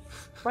that.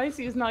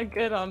 Spicy is not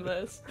good on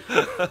this.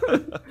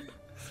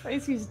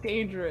 Spicy's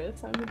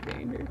dangerous. I'm in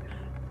danger.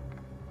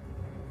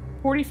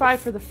 45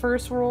 for the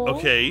first roll.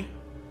 Okay.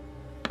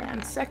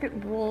 And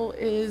second roll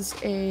is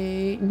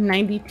a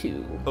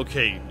 92.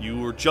 Okay, you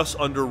were just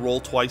under roll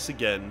twice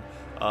again.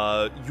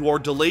 You are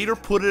delayed or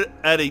put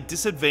at a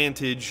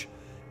disadvantage,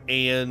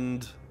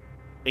 and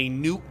a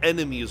new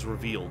enemy is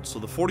revealed. So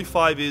the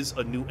 45 is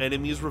a new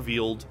enemy is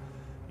revealed.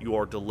 You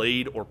are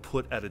delayed or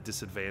put at a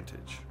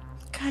disadvantage.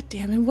 God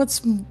damn it!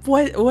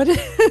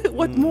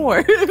 What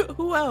more?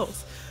 Who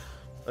else?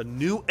 A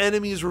new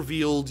enemy is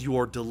revealed. You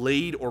are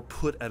delayed or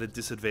put at a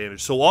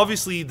disadvantage. So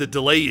obviously the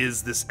delay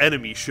is this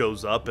enemy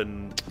shows up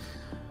and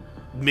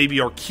maybe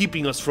are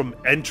keeping us from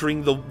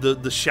entering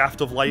the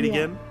shaft of light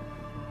again.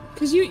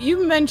 Because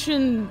you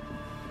mentioned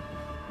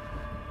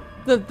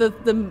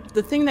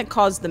the thing that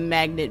caused the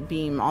magnet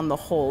beam on the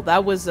hole.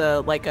 That was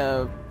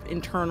a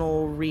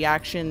internal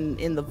reaction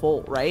in the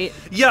vault, right?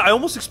 Yeah, I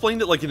almost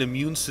explained it like an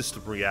immune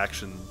system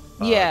reaction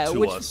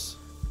to us.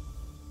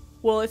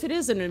 Well, if it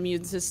is an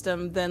immune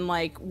system, then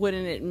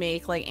wouldn't it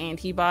make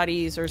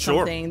antibodies or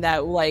something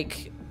that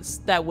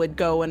that would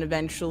go and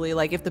eventually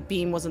if the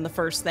beam wasn't the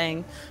first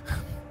thing,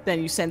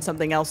 then you send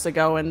something else to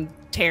go and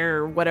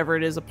tear whatever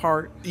it is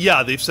apart.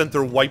 Yeah, they've sent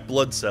their white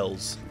blood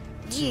cells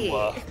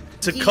to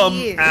come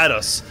at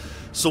us.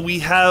 So we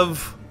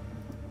have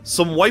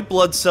some white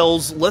blood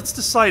cells. Let's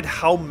decide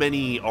how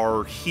many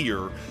are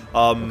here.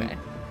 Okay.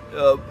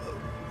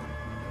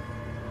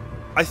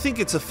 I think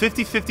it's a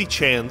 50-50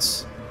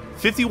 chance.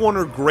 51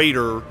 or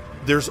greater,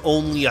 there's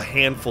only a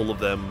handful of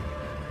them.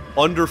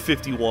 Under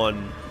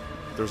 51,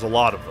 there's a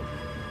lot of them.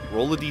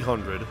 Roll a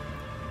d100.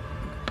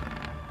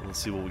 Let's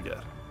see what we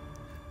get.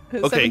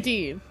 Okay.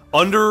 17.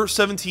 Under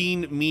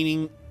 17,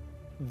 meaning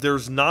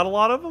there's not a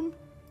lot of them?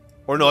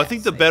 Or no, I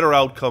think the better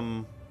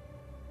outcome...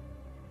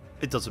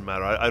 It doesn't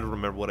matter. I don't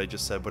remember what I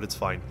just said, but it's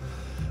fine.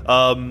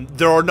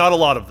 There are not a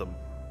lot of them.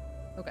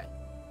 Okay.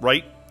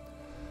 Right?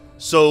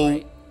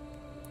 So,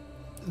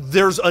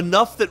 there's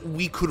enough that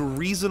we could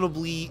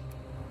reasonably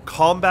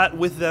combat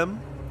with them.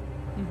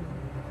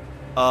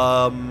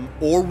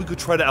 Or we could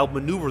try to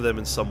outmaneuver them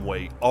in some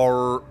way.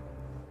 Our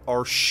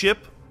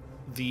ship,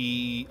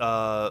 the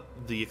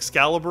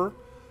Excalibur,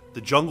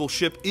 the jungle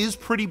ship, is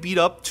pretty beat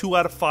up, 2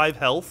 out of 5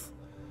 health.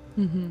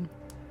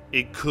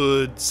 It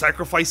could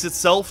sacrifice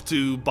itself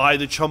to buy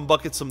the chum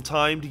bucket some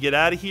time to get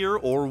out of here,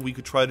 or we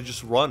could try to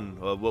just run.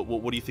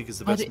 What do you think is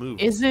the best move?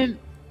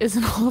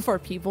 Isn't all of our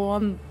people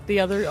on the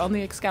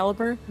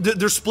Excalibur?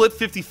 They're split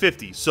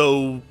 50-50.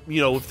 So,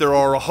 if there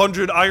are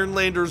 100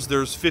 Ironlanders,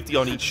 there's 50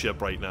 on each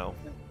ship right now.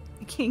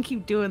 We can't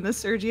keep doing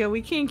this, Sergio.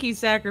 We can't keep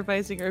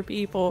sacrificing our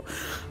people.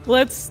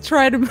 Let's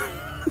try to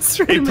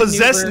A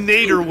possessed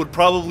Nader would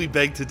probably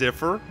beg to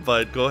differ,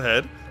 but go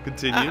ahead.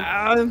 Continue.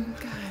 God.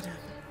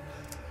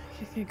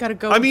 You gotta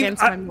go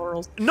against my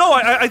morals. No,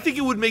 I think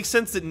it would make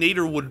sense that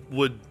Nader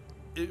would,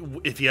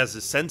 if he has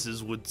his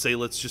senses, would say,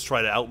 let's just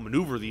try to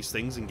outmaneuver these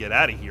things and get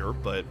out of here,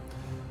 but...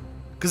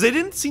 Because they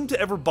didn't seem to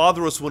ever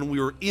bother us when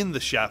we were in the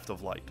Shaft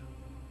of Light.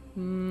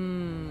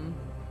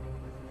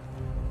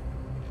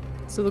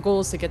 So the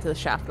goal is to get to the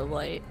Shaft of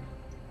Light.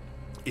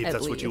 If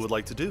that's what you would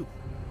like to do.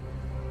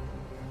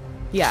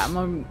 Yeah,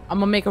 I'm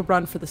gonna make a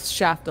run for the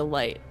Shaft of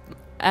Light.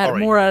 Right.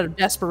 More out of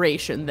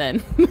desperation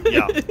than...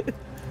 Yeah.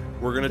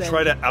 We're gonna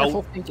try to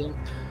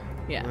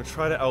Yeah. We're gonna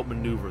try to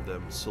outmaneuver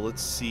them. So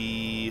let's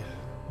see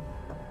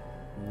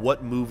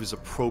what move is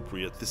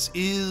appropriate. This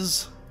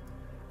is,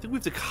 I think we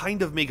have to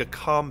kind of make a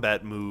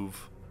combat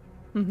move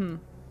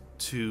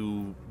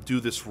to do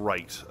this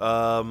right.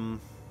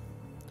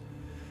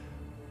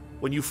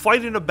 When you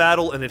fight in a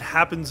battle and it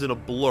happens in a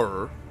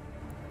blur,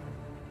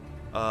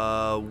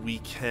 we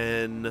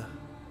can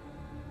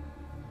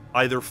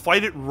either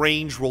fight at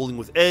range, rolling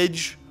with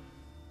edge.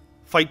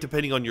 Fight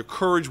depending on your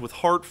courage with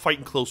heart, fight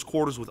in close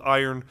quarters with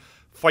iron,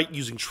 fight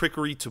using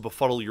trickery to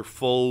befuddle your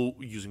foe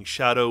using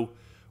shadow,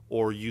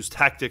 or use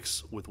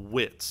tactics with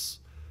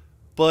wits.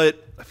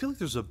 But I feel like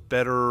there's a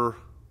better...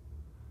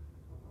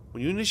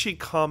 When you initiate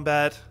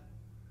combat,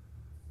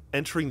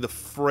 entering the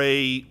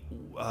fray,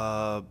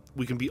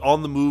 we can be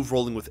on the move,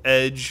 rolling with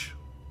edge.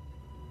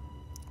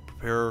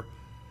 Prepare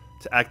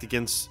to act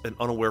against an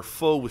unaware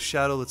foe with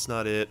shadow, that's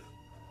not it.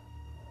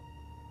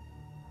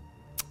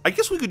 I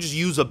guess we could just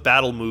use a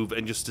battle move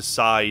and just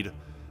decide,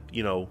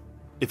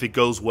 if it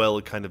goes well,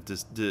 it kind of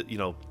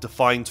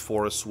defines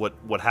for us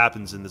what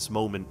happens in this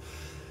moment.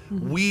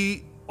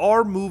 We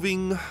are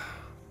moving...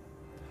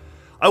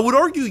 I would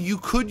argue you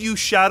could use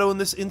Shadow in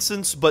this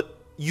instance, but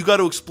you got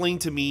to explain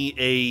to me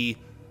a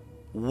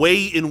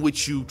way in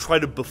which you try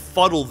to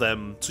befuddle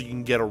them so you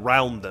can get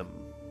around them.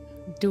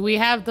 Do we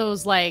have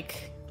those,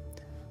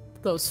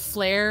 those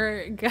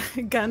flare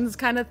guns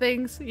kind of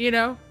things,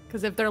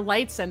 Because if they're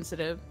light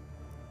sensitive...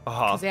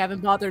 Because they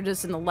haven't bothered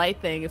us in the light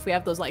thing. If we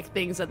have those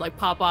things that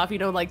pop off,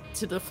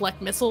 to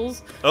deflect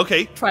missiles.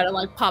 Okay. Try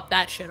to pop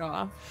that shit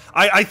off.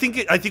 I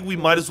think we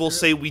might as well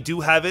say we do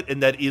have it,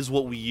 and that is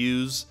what we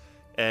use,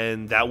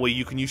 and that way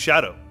you can use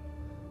Shadow.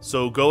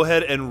 So go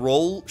ahead and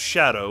roll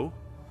Shadow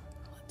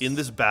in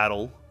this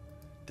battle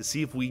to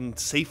see if we can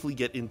safely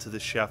get into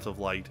this Shaft of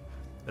Light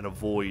and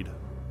avoid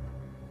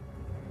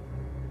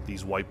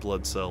these white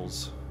blood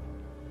cells.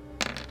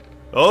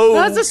 Oh,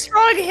 that's a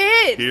strong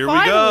hit. Here we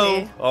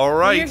go. All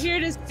right. You're here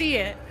to see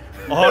it.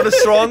 On a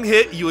strong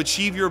hit, you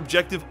achieve your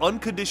objective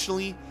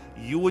unconditionally.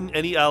 You and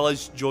any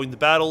allies join the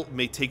battle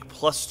may take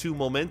 +2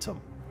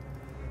 momentum.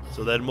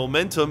 So that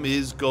momentum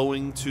is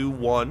going to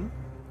 1.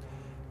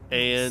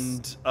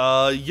 And,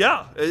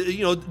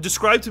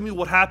 describe to me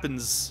what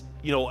happens,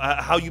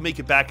 how you make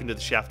it back into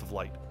the Shaft of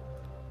Light.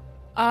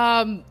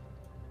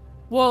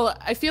 Well,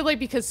 I feel like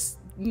because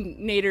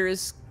Nader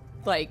is,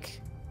 like,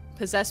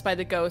 possessed by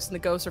the ghost, and the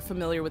ghosts are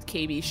familiar with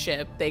KB's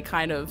ship, they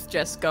kind of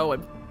just go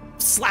and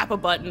slap a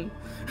button,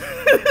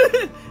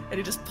 and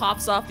it just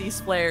pops off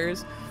these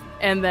flares,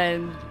 and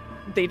then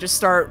they just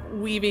start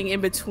weaving in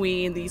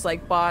between these,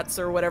 like, bots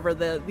or whatever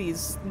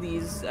these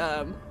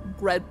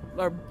red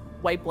or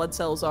white blood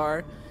cells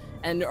are,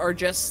 and are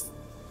just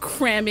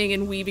cramming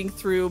and weaving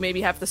through, maybe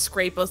have to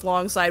scrape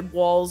alongside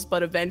walls,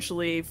 but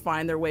eventually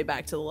find their way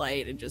back to the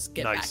light and just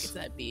get back into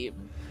that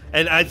beam.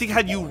 And I think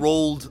had you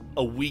rolled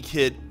a weak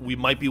hit, we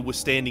might be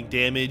withstanding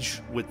damage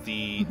with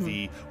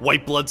the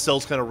white blood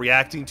cells kind of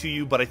reacting to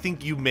you, but I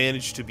think you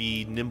managed to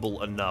be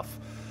nimble enough.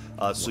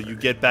 So you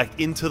get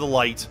back into the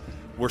light.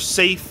 We're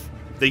safe.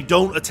 They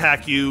don't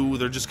attack you.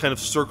 They're just kind of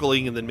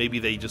circling, and then maybe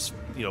they just,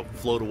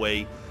 float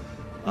away.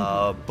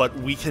 But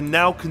we can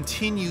now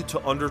continue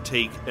to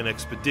undertake an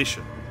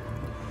expedition.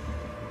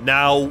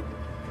 Now,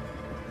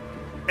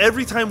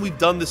 every time we've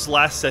done this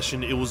last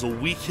session, it was a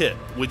weak hit,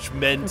 which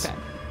meant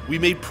we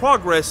made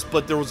progress,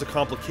 but there was a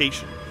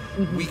complication.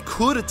 We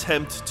could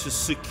attempt to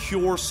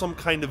secure some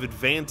kind of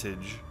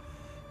advantage,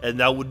 and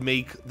that would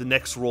make the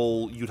next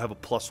roll, you'd have a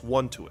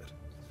 +1 to it.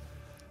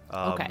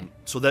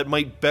 So that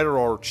might better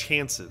our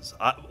chances.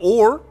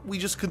 Or we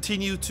just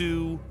continue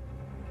to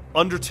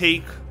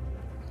undertake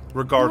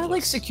regardless.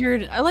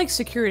 I like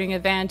securing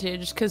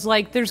advantage, because,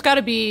 like, there's got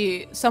to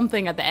be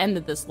something at the end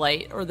of this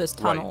light or this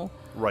tunnel.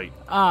 Right.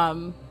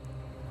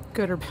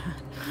 Good or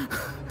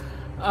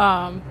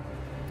bad.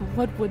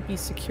 What would be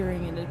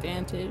securing an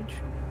advantage?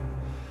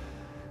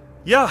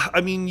 Yeah,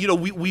 I mean,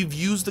 we've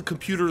used the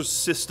computer's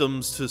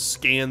systems to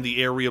scan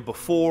the area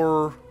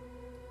before.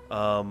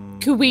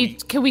 Could we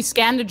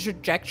scan the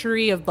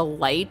trajectory of the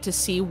light to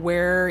see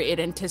where it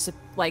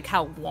like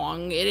how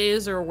long it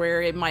is, or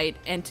where it might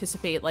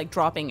anticipate, like,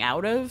 dropping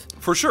out of?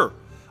 For sure.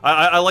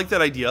 I like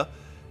that idea.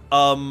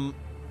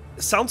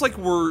 Sounds like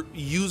we're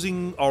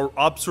using our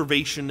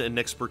observation and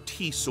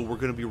expertise, so we're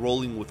going to be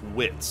rolling with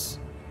wits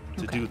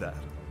to do that.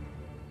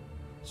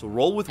 So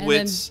roll with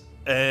wits,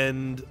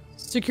 and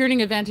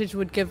securing advantage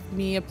would give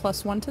me a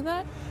 +1 to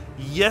that?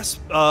 Yes,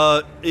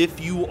 if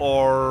you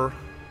are...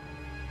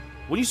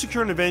 When you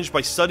secure an advantage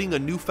by studying a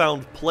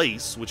newfound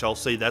place, which I'll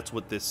say that's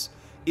what this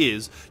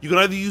is, you can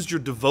either use your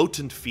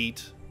Devotant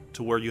feat,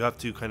 to where you have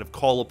to kind of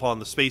call upon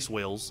the space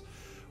whales,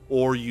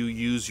 or you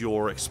use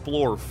your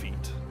Explorer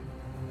feat,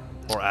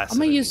 or Acid.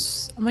 I'm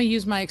gonna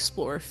use my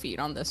Explorer feat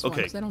on this one,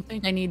 because I don't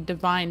think I need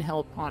divine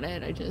help on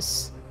it.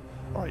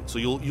 All right, so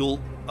you'll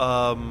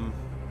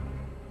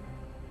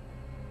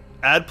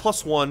add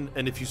 +1,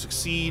 and if you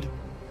succeed,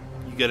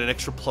 you get an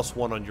extra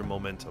 +1 on your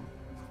momentum.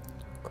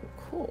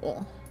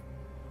 Cool.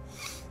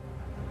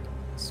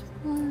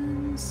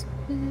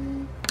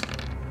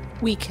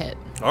 Weak hit.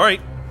 All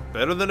right,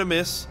 better than a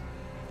miss.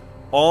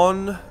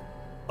 On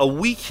a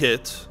weak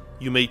hit,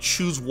 you may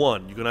choose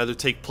one. You can either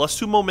take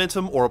 +2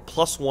 momentum or a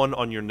 +1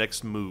 on your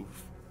next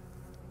move.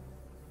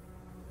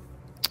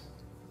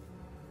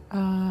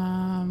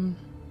 I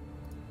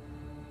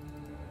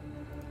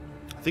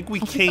think we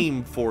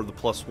came for the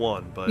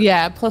 +1, but...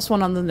 Yeah,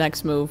 +1 on the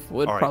next move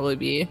would probably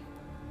be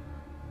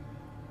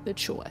the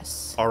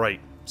choice. All right,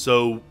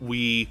 so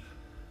we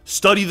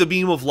study the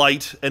beam of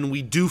light, and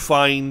we do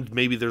find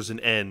maybe there's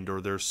an end,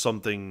 or there's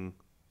something,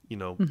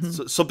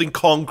 something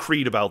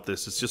concrete about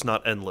this. It's just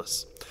not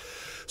endless.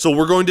 So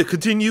we're going to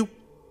continue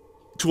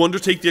to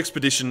undertake the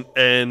expedition,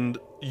 and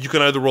you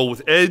can either roll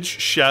with edge,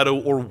 shadow,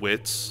 or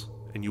wits,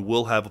 and you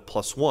will have a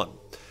 +1.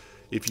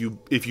 If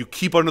you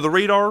keep under the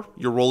radar,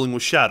 you're rolling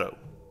with shadow.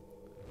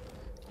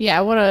 Yeah,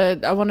 I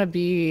wanna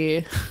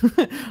be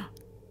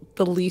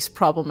the least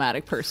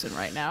problematic person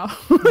right now.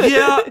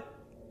 Yeah.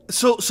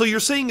 So you're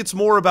saying it's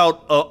more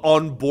about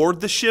on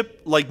board the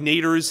ship, like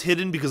Nader is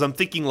hidden? Because I'm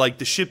thinking, like,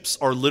 the ships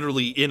are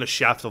literally in a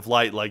shaft of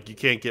light, like you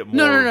can't get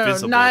more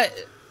visible.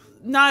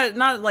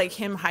 Not like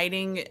him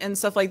hiding and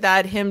stuff like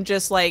that. Him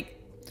just,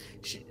 like,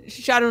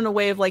 shadowing a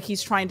way of, like,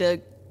 he's trying to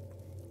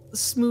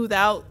smooth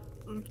out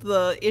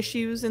the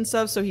issues and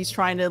stuff, so he's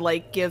trying to,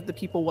 like, give the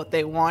people what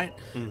they want.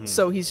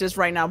 So he's just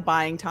right now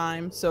buying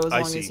time, so as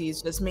long as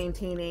he's just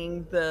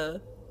maintaining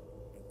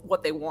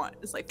what they want,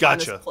 it's like find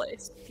this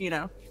place,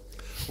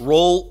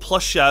 Roll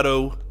plus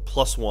shadow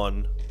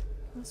 +1,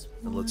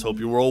 and let's hope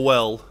you roll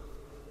well.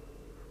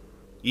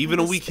 Even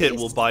a weak hit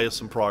will buy us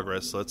some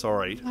progress, so that's all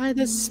right. By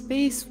the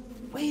space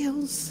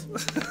whales.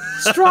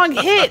 Strong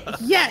hit,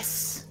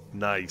 yes.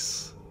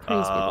 Nice.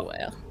 Praise be the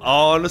whale.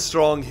 On a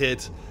strong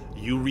hit,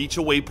 you reach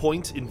a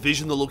waypoint,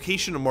 envision the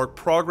location, and mark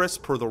progress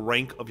per the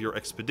rank of your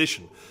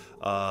expedition.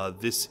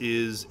 This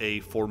is a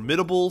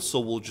formidable,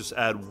 so we'll just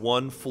add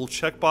 1 full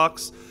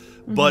checkbox.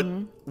 But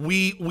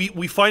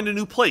we find a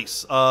new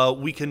place.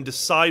 We can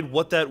decide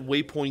what that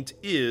waypoint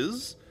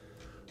is.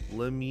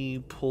 Let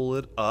me pull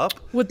it up.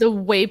 Would the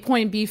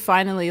waypoint be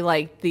finally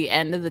like the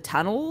end of the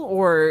tunnel,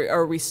 or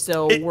are we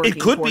still working? It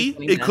could towards be.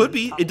 getting to It the could end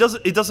be. of the tunnel?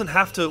 It doesn't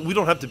have to. We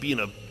don't have to be in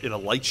a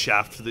light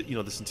shaft for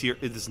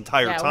this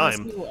entire Yeah,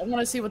 time. I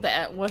want to see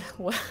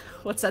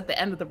what's at the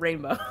end of the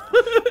rainbow.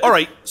 All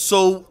right.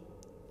 So,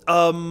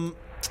 like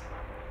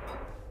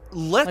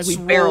let's we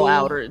barrel roll,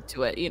 out or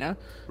to it, you know.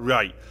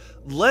 Right.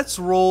 Let's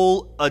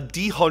roll a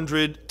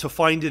D100 to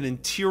find an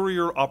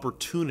interior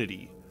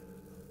opportunity.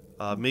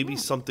 Maybe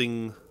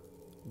something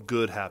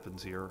good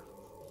happens here.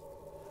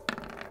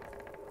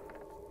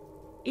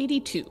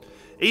 82.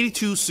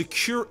 82,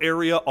 secure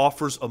area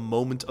offers a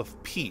moment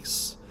of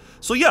peace.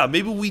 So yeah,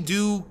 maybe we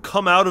do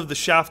come out of the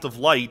shaft of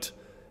light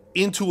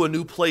into a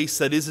new place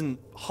that isn't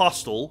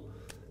hostile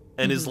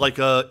and is like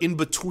a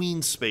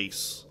in-between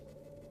space.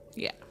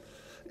 Yeah.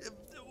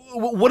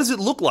 What does it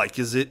look like?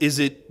 Is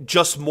it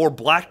just more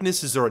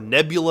blackness? Is there a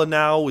nebula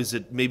now? Is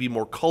it maybe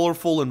more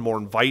colorful and more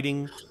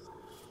inviting?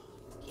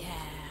 Yeah,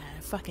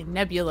 fucking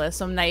nebula,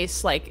 some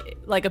nice like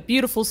a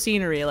beautiful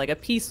scenery, like a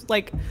piece,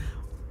 like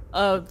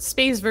a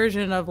space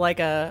version of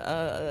like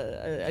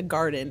a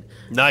garden.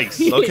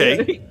 Nice.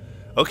 Okay.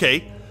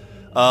 Okay.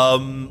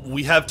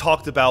 We have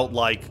talked about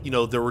like,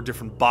 there were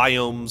different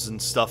biomes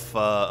and stuff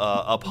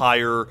up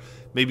higher.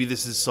 Maybe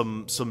this is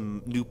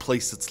some new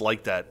place that's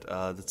like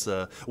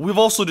that. We've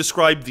also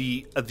described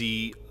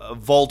the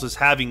vault as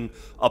having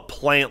a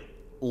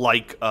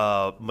plant-like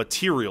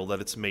material that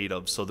it's made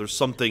of. So there's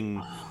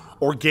something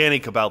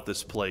organic about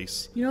this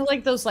place. You know,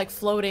 like those like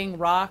floating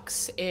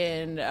rocks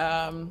in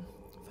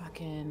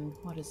fucking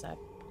what is that?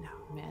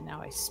 No man, now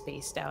I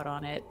spaced out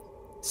on it.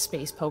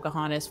 Space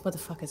Pocahontas. What the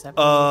fuck is that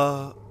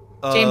movie?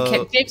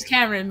 James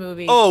Cameron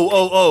movie.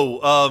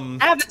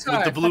 Avatar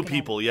with the blue fucking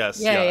people. Yes,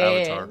 yeah,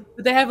 Avatar. Yeah.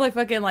 But they have like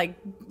fucking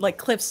like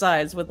cliff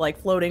sides with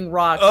like floating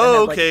rocks. Oh, that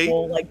have, okay. Like,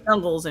 whole, like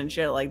jungles and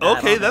shit like that.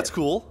 Okay, on that's it.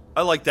 cool.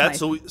 I like that.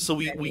 Nice. So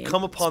we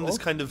come upon this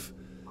kind of,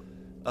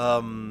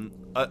 I'm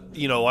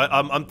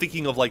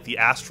thinking of like the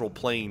astral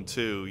plane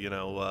too.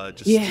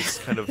 This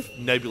kind of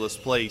nebulous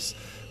place.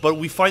 But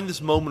we find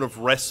this moment of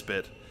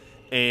respite,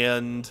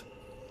 and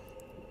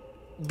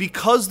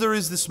because there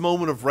is this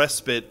moment of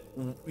respite,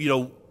 we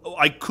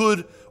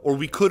could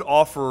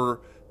offer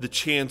the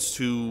chance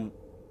to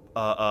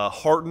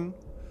hearten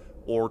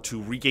or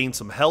to regain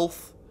some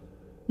health.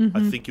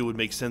 I think it would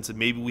make sense that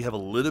maybe we have a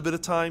little bit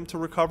of time to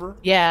recover.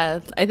 Yeah,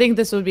 I think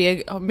this would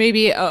be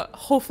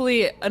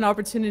hopefully an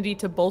opportunity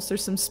to bolster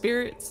some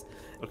spirits.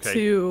 Okay.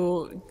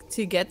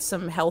 To get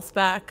some health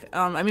back.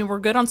 I mean, we're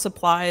good on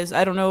supplies.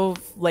 I don't know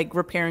if like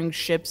repairing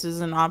ships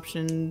is an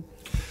option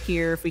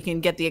here. If we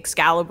can get the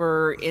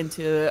Excalibur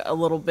into a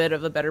little bit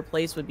of a better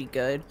place, would be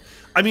good.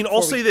 I mean,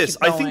 I'll say this: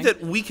 I think going.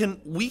 that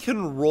we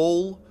can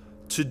roll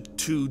to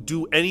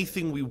do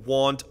anything we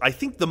want. I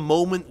think the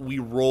moment we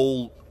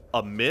roll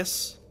a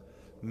miss,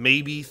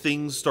 maybe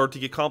things start to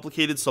get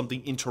complicated.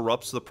 Something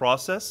interrupts the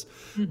process.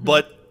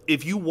 But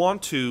if you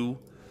want to,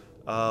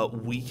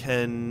 we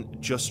can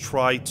just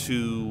try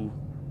to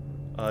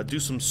do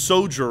some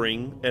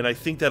sojourning, and I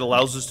think that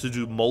allows us to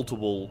do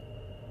multiple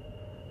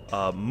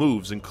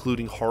moves,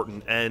 including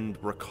hearten and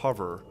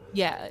recover.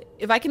 Yeah,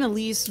 if I can at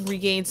least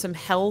regain some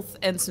health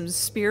and some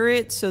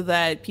spirit, so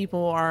that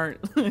people aren't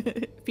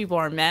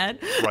mad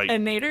Right. at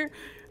Nader.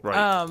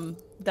 Right.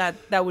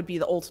 That would be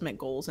the ultimate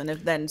goals, and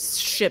then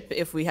ship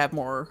if we have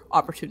more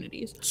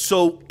opportunities.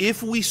 So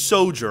if we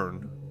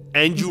sojourn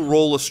and you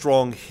roll a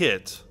strong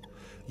hit,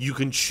 you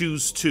can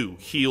choose to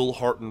heal,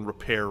 hearten,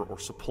 repair, or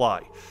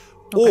supply.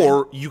 Okay.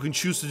 Or you can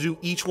choose to do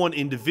each one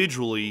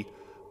individually,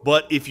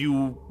 but if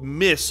you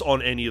miss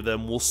on any of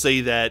them, we'll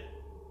say that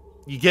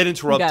you get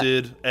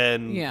interrupted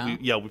and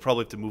we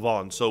probably have to move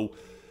on. So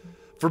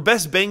for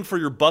best bang for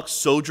your buck,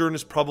 sojourn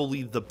is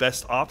probably the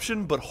best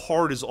option, but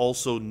hard is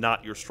also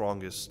not your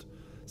strongest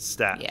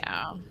stat.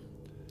 Yeah.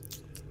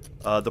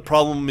 The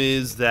problem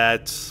is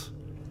that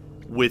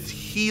with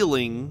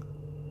healing,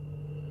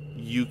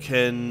 you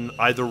can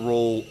either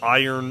roll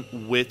iron,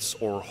 wits,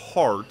 or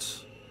heart.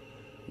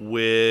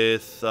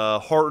 With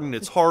hearten,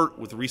 it's heart.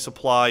 With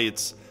resupply,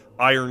 it's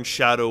iron,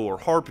 shadow, or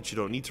heart, but you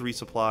don't need to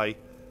resupply.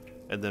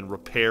 And then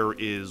repair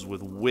is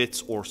with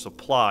wits or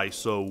supply.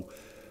 So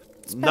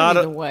It's not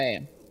the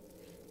way.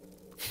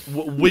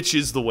 Which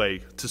is the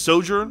way to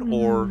sojourn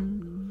or?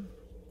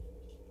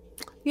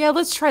 Yeah,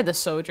 let's try the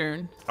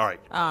sojourn. All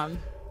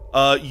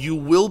right. You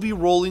will be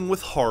rolling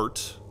with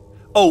heart.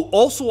 Oh,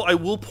 also, I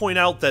will point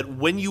out that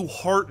when you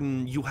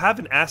hearten, you have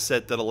an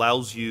asset that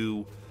allows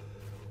you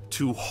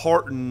to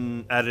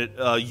hearten at it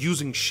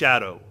using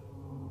shadow.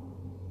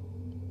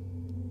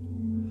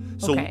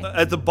 So Okay.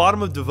 at the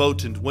bottom of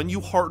Devotant, when you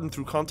hearten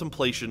through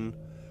contemplation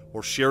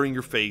or sharing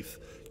your faith,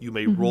 you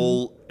may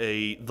roll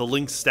the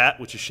link stat,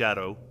 which is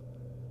shadow.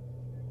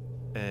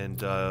 And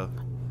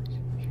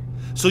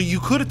so you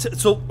could.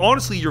 So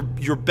honestly,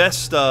 your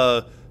best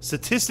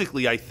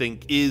statistically, I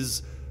think,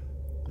 is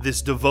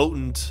this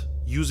Devotant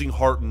using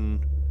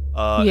hearten.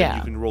 And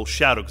you can roll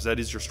shadow because that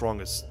is your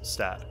strongest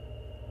stat.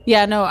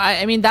 Yeah, no,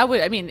 I mean that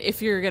would, I mean,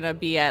 if you're gonna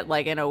be at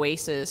like an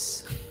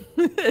oasis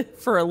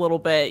for a little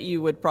bit,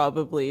 you would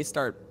probably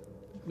start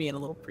being a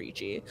little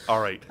preachy.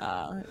 All right.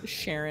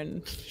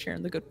 Sharing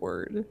the good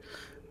word.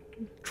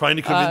 Trying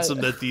to convince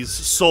them that these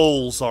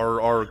souls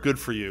are good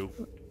for you.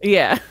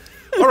 Yeah.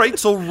 All right,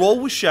 so roll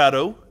with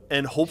Shadow,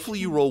 and hopefully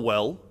you roll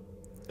well,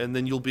 and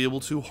then you'll be able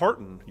to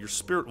hearten. Your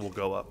spirit will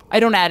go up. I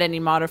don't add any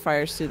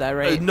modifiers to that,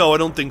 right? No, I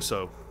don't think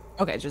so.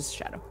 Okay, just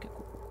Shadow. Okay,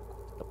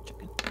 cool. Double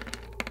checking.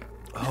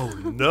 Oh,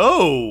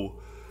 no.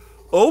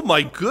 Oh,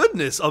 my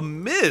goodness. A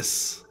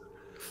miss.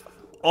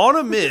 On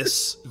a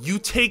miss, you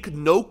take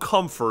no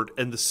comfort,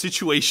 and the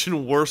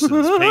situation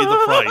worsens. Pay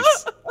the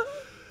price.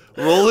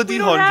 Roll a d100. We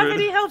don't have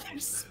any health or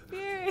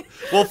spirit.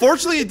 Well,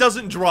 fortunately, it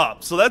doesn't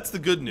drop, so that's the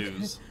good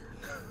news.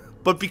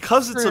 But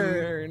because it's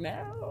For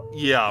now.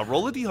 Yeah,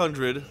 roll a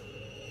d100.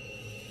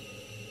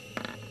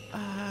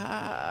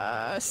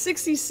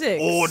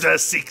 66. Order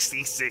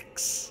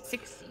 66.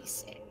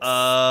 66.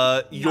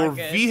 Your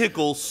good.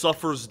 vehicle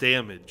suffers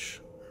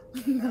damage.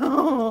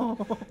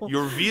 No.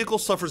 Your vehicle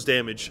suffers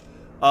damage.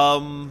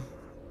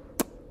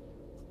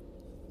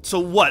 So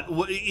what?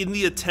 In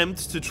the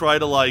attempt to try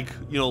to, like,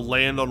 you know,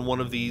 land on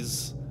one of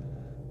these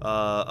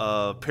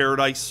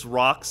paradise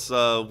rocks,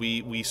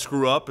 we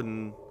screw up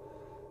and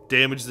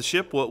damage the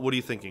ship? What are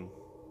you thinking?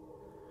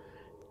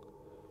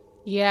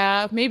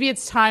 Yeah, maybe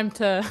it's time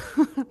to.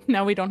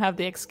 Now we don't have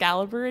the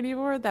Excalibur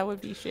anymore. That would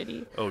be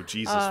shitty. Oh,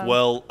 Jesus.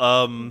 Well,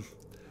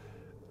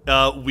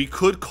 we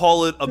could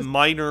call it a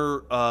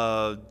minor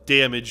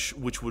damage,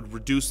 which would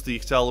reduce the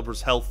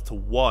Excalibur's health to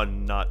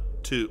 1, not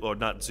 2, or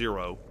not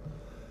 0.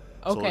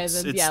 Okay,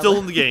 so then it's yeah, still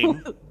in the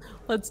game.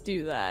 Let's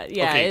do that.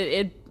 Yeah,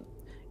 Okay.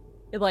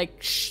 it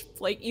like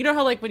like, you know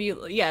how like when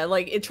you, yeah,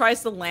 like it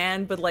tries to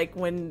land, but like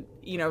when,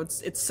 you know,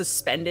 it's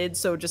suspended,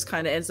 so it just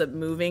kind of ends up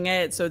moving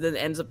it, so then it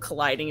ends up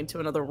colliding into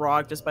another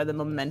rock just by the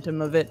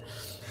momentum of it.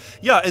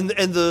 Yeah, and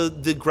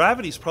the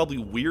gravity's probably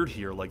weird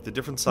here. Like the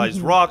different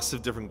sized rocks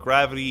have different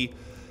gravity.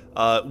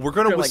 We're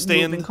gonna They're,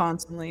 withstand like, moving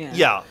constantly.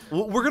 Yeah,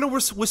 we're gonna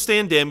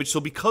withstand damage. So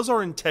because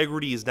our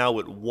integrity is now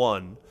at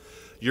 1,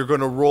 you're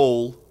gonna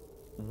roll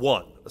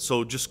 1.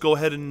 So just go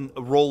ahead and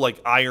roll like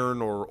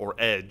iron or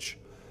edge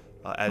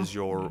as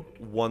your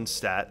 1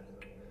 stat,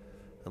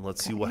 and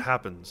let's see what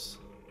happens.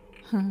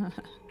 On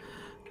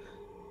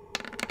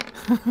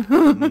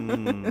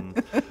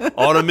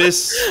a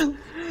miss,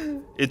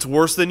 it's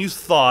worse than you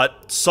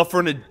thought. Suffer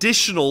an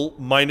additional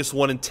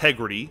 -1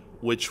 integrity,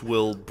 which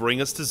will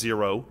bring us to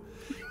 0.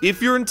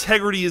 If your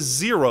integrity is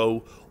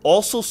 0,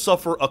 also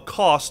suffer a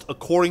cost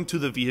according to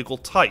the vehicle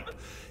type.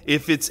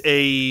 If it's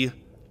a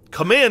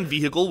command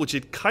vehicle, which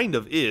it kind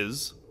of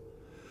is,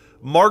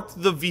 mark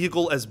the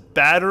vehicle as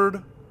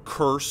battered,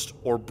 cursed,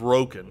 or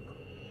broken.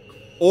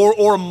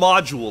 Or a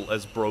module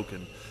as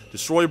broken.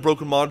 Destroy a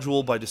broken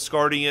module by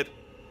discarding it.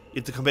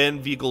 If the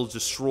command vehicle is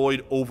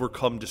destroyed,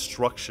 overcome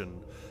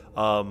destruction.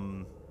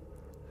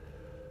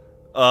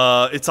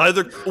 It's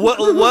either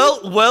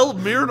well,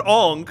 Mirrored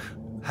Ankh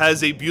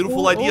has a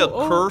beautiful idea,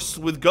 cursed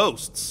with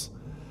ghosts.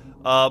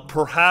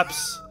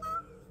 Perhaps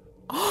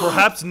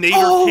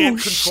Nader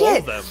can't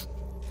control them.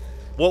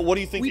 What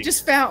do you think? We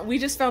just found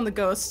the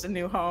ghosts a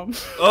new home.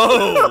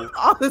 Oh,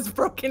 on this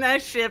broken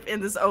ass ship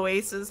in this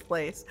oasis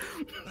place.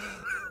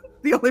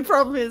 The only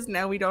problem is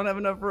now we don't have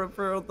enough room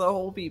for the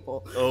whole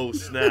people. Oh,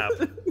 snap.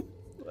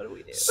 What do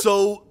we do?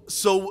 So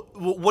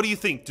what do you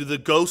think? Do the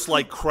ghosts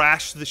like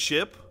crash the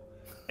ship?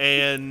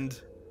 And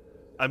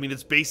I mean,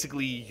 it's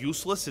basically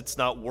useless. It's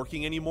not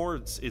working anymore.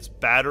 It's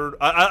battered.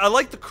 I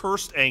like the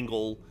cursed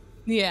angle.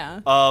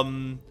 Yeah.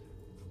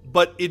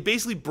 But it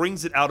basically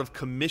brings it out of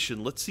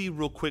commission. Let's see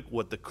real quick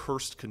what the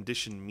cursed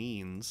condition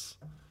means.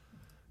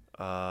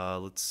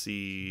 Let's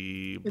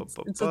see.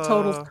 It's a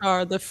total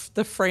car. The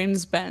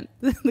frame's bent.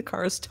 The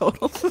car is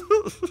total.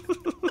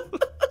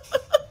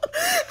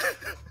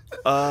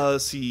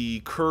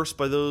 See, cursed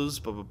by those.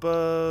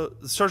 The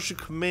starship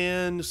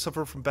command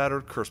suffer from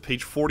battered curse.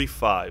 Page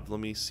 45. Let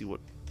me see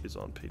what is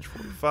on page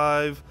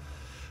 45.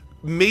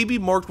 May be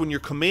marked when your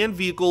command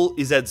vehicle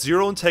is at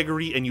 0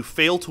 integrity and you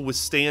fail to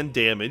withstand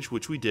damage,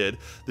 which we did.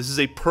 This is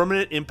a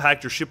permanent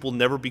impact. Your ship will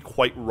never be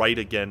quite right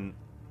again.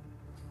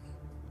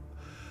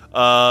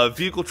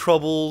 Vehicle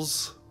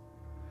troubles.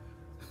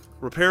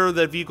 Repair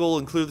that vehicle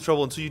and clear the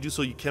trouble. Until you do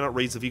so, you cannot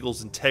raise the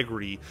vehicle's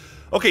integrity.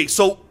 Okay,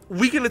 so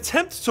we can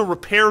attempt to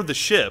repair the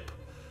ship,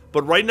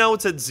 but right now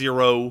it's at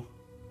 0.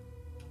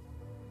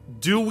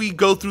 Do we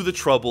go through the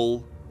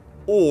trouble,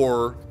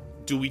 or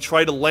do we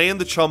try to land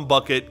the chum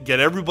bucket, get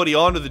everybody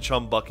onto the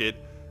chum bucket,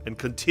 and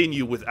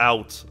continue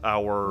without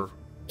our...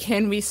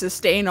 Can we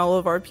sustain all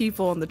of our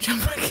people in the chum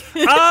bucket?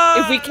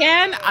 If we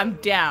can, I'm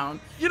down.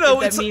 You know,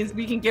 that means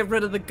we can get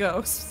rid of the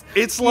ghosts.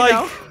 It's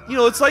like, you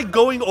know, it's like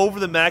going over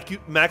the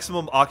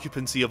maximum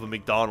occupancy of a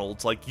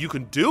McDonald's. Like, you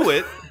can do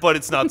it, but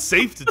it's not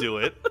safe to do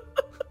it.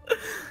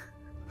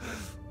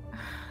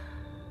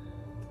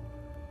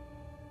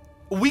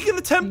 We can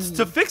attempt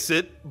to fix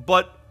it,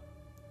 but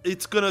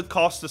it's gonna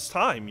cost us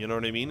time. You know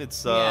what I mean?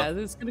 It's yeah,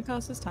 it's gonna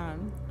cost us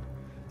time.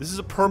 This is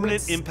a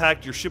permanent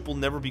impact. Your ship will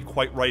never be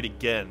quite right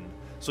again.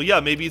 So yeah,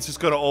 maybe it's just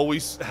gonna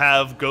always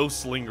have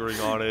ghosts lingering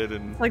on it,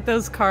 and Like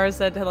those cars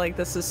that had like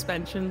the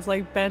suspensions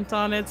like bent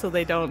on it so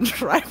they don't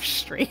drive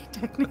straight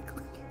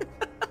technically.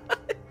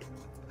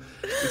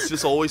 it's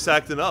just always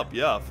acting up.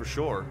 Yeah, for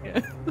sure.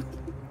 Yeah.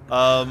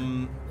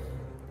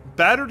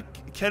 Battered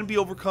can be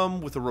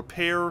overcome with a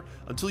repair.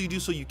 Until you do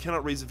so, you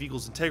cannot raise the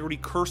vehicle's integrity.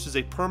 Cursed is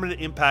a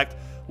permanent impact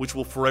which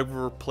will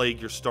forever plague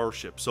your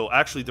starship. So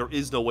actually, there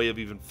is no way of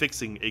even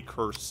fixing a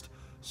cursed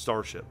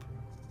starship.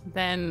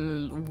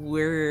 Then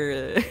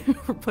we're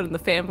putting the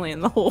family in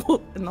the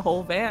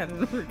whole van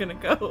and we're gonna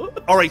go.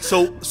 All right,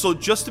 so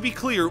just to be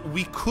clear,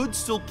 we could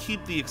still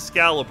keep the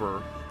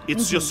Excalibur.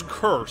 It's just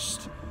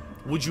cursed.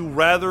 Would you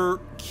rather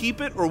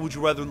keep it, or would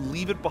you rather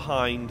leave it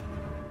behind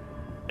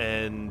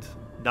and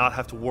not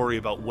have to worry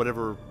about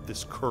whatever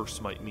this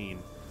curse might mean?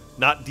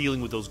 Not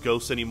dealing with those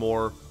ghosts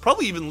anymore.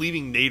 Probably even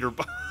leaving Nader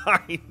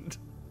behind.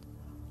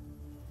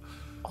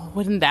 Oh,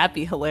 wouldn't that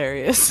be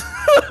hilarious?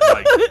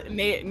 Right.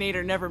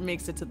 Nader never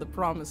makes it to the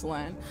promised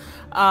land.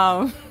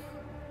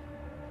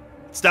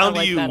 It's down to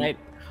like you.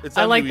 It's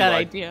I down like to you, that Eli.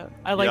 idea.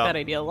 I like Yeah. that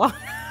idea a lot.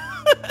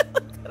 I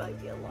like that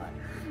idea a lot.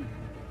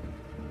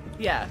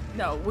 Yeah,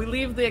 no, we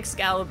leave the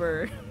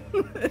Excalibur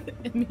and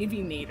maybe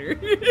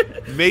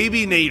Nader.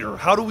 Maybe Nader.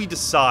 How do we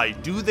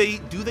decide? Do they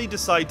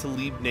decide to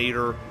leave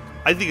Nader?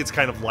 I think it's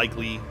kind of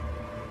likely.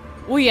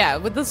 Well, yeah,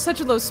 with such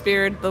a low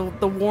spirit, the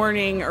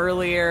warning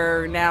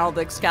earlier, now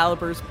the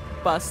Excalibur's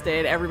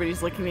busted,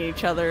 everybody's looking at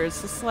each other.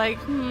 It's just like,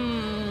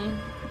 hey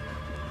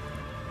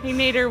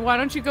Nader, why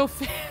don't you go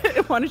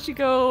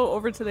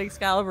over to the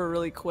Excalibur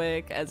really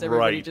quick as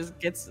everybody Right.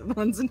 just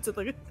runs into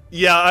the.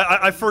 Yeah,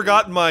 I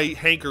forgot my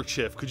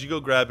handkerchief. Could you go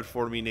grab it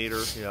for me,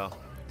 Nader? Yeah.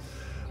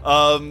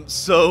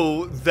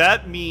 So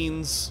that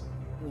means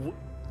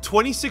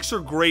 26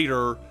 or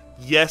greater.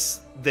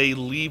 Yes, they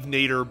leave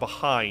Nader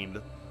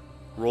behind.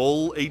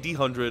 Roll a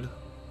d100.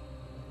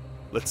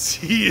 Let's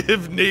see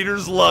if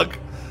Nader's luck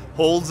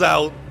holds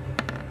out.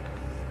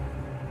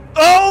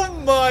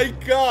 Oh my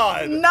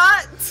god!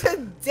 Not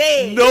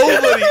today.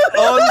 Nobody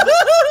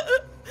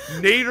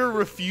Nader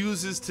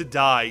refuses to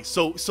die.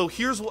 So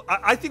here's what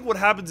I think what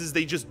happens is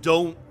they just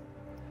don't.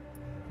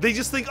 They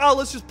just think, oh,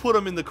 let's just put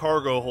him in the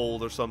cargo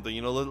hold or something.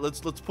 You know, let's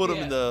put him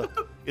in the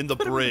Put him in the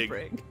brig.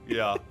 brig.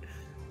 Yeah.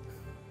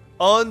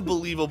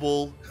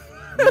 Unbelievable.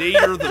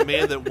 Nader, the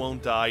man that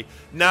won't die.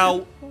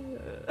 Now,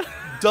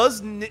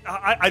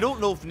 I don't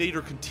know if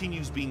Nader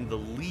continues being the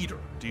leader.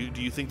 Do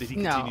you think that he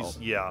continues?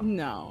 Yeah.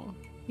 No.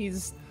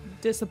 He's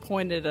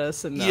disappointed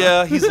us enough.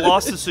 Yeah, he's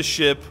lost us a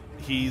ship.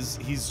 He's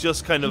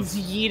just kind of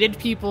He's yeeted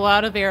people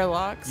out of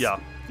airlocks. yeah.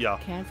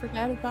 Can't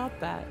forget about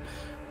that.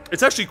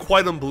 It's actually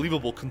quite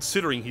unbelievable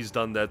considering he's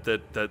done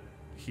that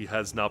he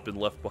has not been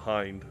left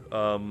behind.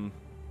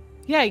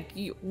 Yeah,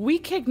 we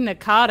kicked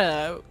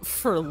Nakata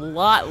for a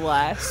lot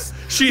less.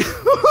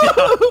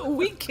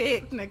 We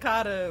kicked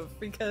Nakata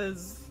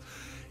because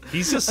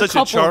he's just a such a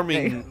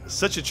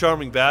couple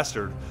charming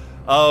bastard.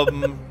 All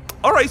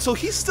right, so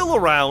he's still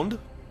around.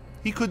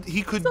 He could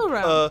Still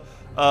around.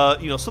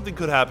 Something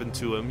could happen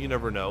to him. You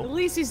never at know.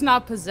 least he's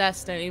not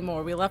possessed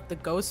anymore. We left the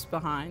ghosts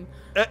behind.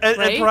 And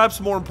right? perhaps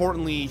more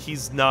importantly,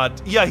 he's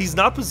not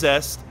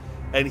possessed,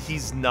 and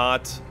he's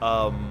not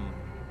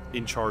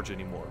in charge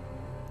anymore.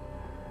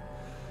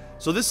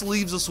 So this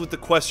leaves us with the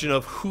question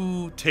of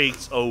who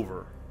takes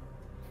over.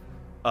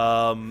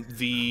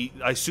 I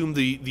assume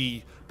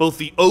both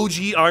the OG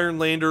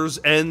Ironlanders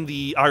and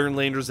the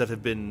Ironlanders that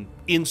have been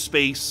in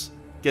space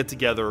get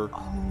together,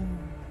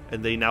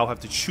 and they now have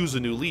to choose a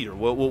new leader.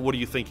 What are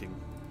you thinking?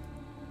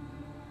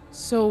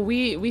 So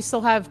we still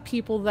have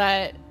people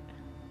that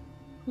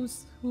who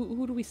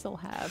do we still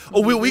have? Oh,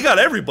 we got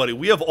everybody.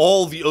 We have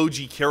all the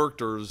OG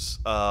characters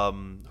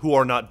who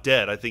are not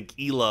dead. I think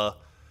Ela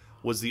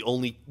was the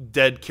only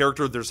dead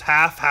character. There's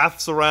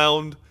half's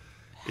around.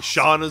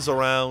 Ishana's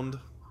around.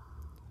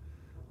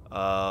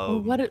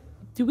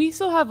 Do we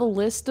still have a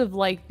list of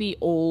like the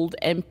old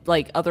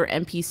other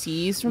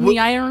NPCs from the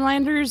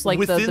Ironlanders, like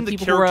the within the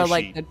people who are character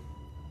like sheet.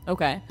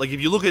 okay? Like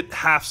if you look at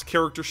Half's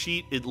character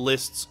sheet, it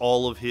lists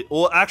all of his.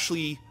 Well,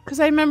 actually,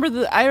 Because I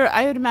remember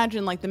I would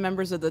imagine like the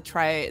members of the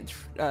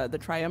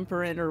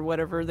Triumvirate or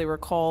whatever they were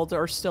called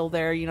are still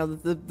there. You know,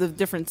 the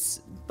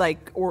different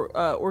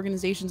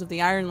organizations of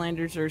the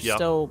Ironlanders are Yeah.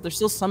 still there's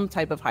still some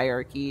type of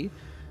hierarchy.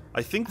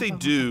 I think they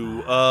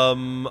do. Where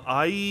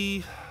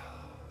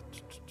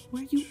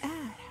you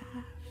at?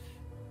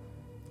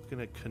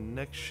 Looking at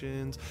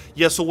connections.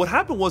 Yeah. So what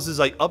happened was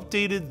I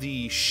updated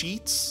the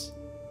sheets,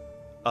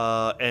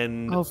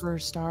 and Over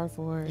Star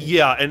Force.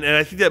 yeah, and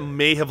I think that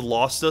may have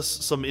lost us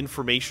some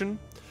information.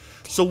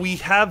 So we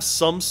have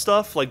some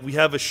stuff, like we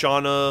have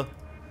Ishana,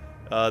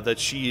 that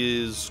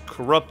she is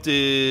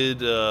corrupted,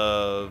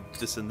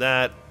 this and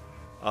that.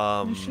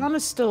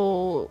 Shauna's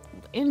still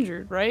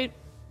injured, right?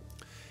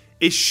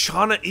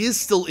 Ishana is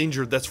still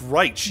injured. That's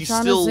right. She's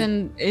Shauna's still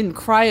in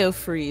cryo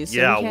freeze. So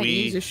Yeah, we can't we-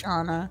 use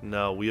Ishana.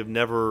 No, we have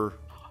never.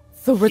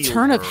 The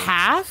return of her.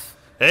 Half?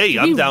 Hey, Did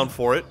I'm we- down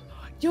for it.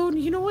 Yo,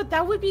 you know what?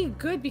 That would be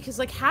good because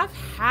like Half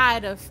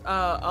had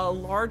a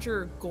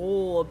larger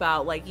goal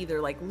about like either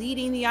like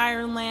leading the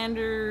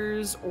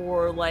Ironlanders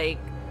or like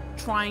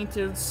trying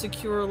to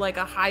secure like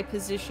a high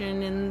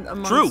position in True.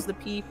 amongst the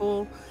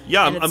people.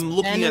 Yeah, And I'm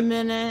looking at. a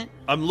minute.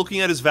 I'm looking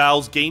at his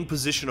vows. Gain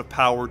position of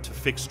power to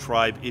fix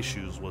tribe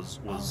issues was.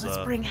 Let's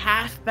bring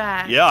Half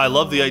back. Yeah, I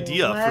love the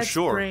idea for Let's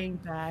sure. Bring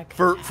back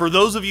For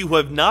those of you who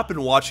have not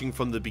been watching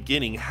from the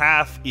beginning,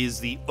 Half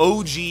is the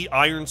OG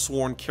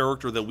Ironsworn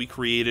character that we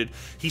created.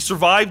 He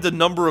survived a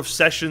number of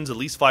sessions, at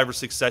least 5 or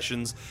 6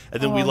 sessions,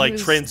 and then we like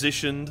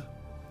transitioned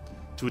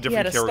to a different he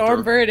had a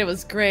character. Stormbird. It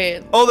was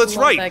great. Oh, that's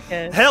Love right. that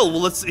kid. Hell,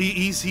 well,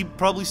 he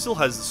probably still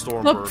has the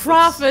Stormbird. The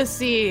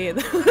prophecy.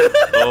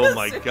 Oh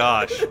my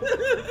gosh.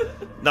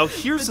 Now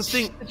here's the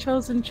thing. The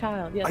chosen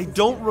child. Yes, I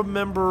don't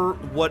remember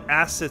what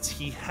assets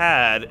he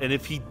had, and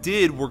if he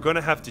did, we're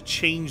gonna have to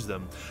change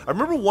them. I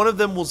remember one of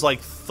them was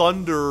like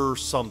thunder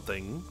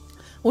something.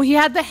 Well, he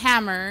had the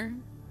hammer,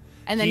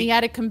 and then He- he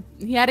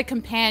had a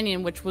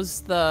companion, which was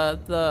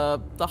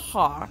the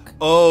hawk.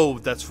 Oh,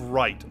 that's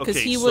right. Okay,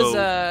 Because he was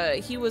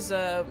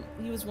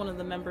one of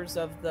the members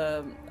of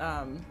the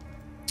man,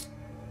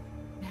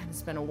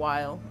 it's been a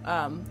while.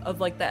 Of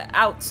like the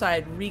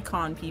outside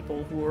recon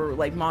people who were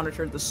like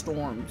monitored the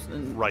storms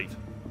and right.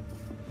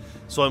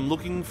 So I'm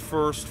looking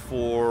first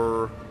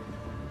for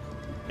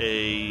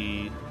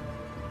a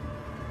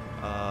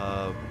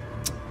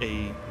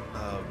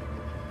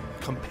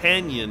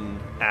companion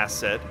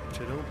asset,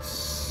 which I don't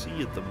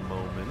see at the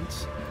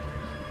moment.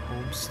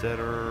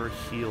 Homesteader,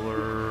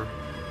 healer,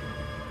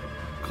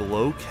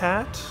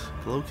 Glowcat.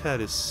 Glowcat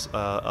is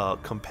a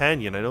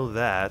companion. I know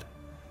that.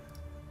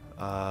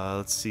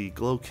 Let's see,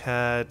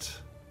 Glowcat.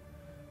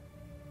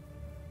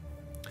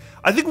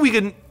 I think we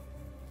can.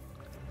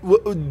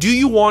 Do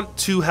you want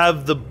to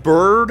have the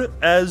bird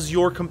as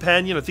your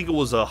companion? I think it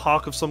was a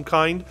hawk of some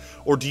kind,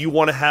 or do you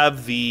want to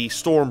have the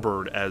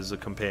Stormbird as a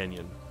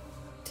companion?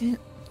 I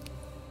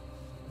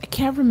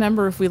can't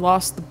remember if we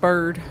lost the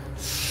bird.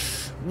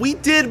 We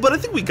did, but I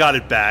think we got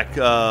it back.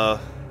 Well,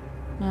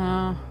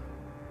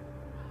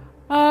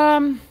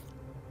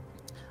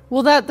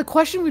 the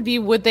question would be,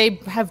 would they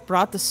have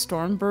brought the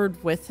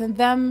Stormbird with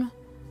them?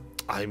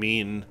 I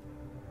mean,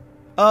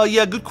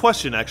 yeah, good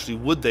question. Actually,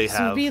 would they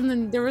have?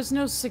 There was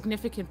no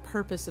significant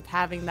purpose of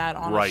having that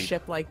on a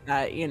ship like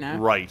that, you know?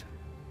 Right.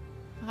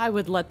 I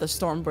would let the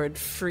Stormbird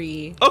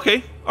free.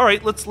 Okay. All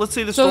right. Let's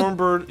say the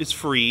Stormbird is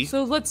free.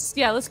 So let's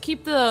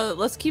keep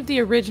the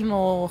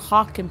original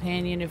Hawk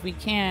companion if we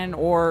can,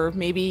 or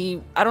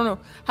maybe I don't know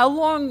how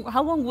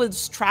long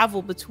was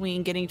travel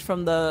between getting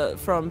from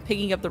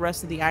picking up the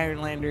rest of the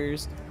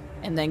Ironlanders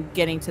and then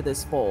getting to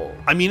this fold.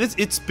 I mean,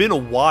 it's been a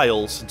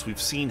while since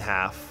we've seen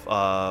Half.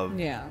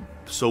 Yeah.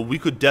 So we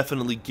could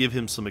definitely give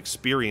him some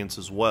experience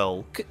as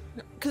well.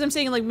 Because I'm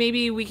saying, like,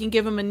 maybe we can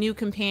give him a new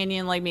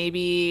companion. Like,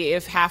 maybe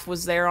if Half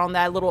was there on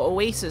that little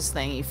Oasis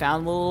thing, he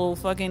found a little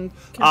fucking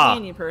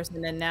companion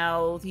person, and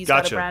now he's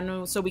got a brand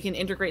new. So we can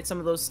integrate some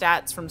of those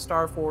stats from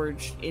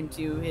Starforge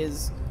into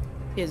his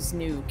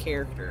new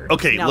character.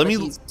 Okay, now that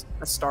he's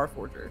a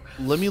Starforger.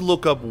 Let me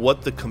look up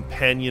what the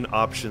companion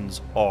options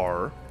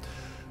are.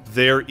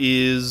 There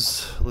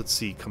is, let's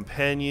see,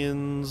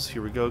 companions.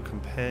 Here we go,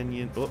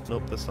 companion. Oh,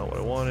 nope, that's not what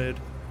I wanted.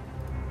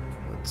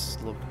 Let's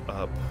look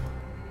up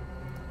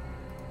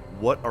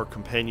what our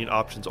companion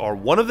options are.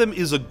 One of them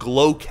is a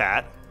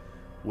Glowcat,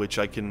 which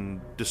I can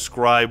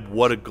describe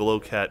what a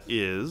Glowcat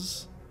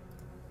is.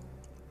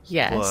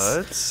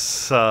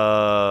 Yes.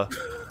 But,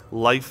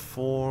 life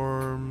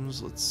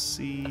forms, let's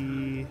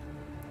see.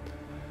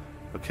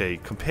 Okay,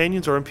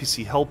 companions are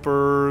NPC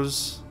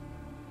helpers.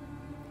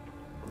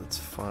 Let's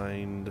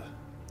find...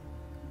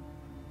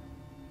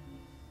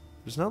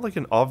 There's not like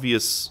an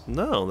obvious...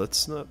 No,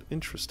 that's not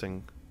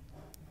interesting.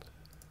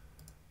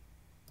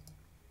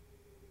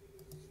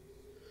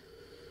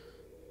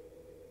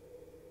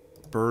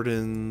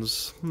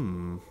 Burdens...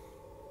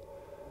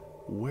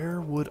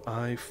 Where would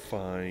I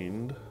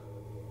find...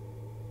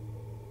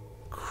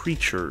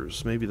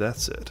 creatures? Maybe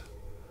that's it.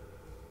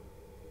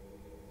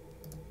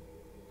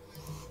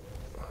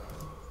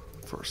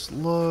 First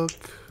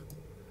look...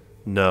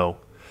 No.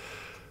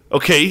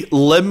 Okay,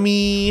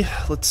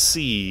 let's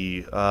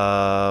see.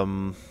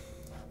 Let's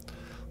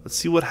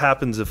see what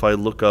happens if I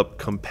look up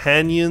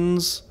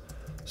companions,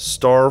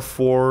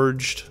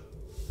 Starforged.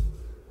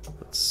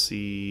 Let's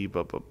see.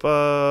 Bonds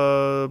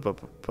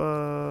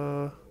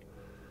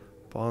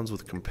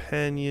with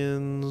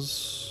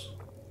companions.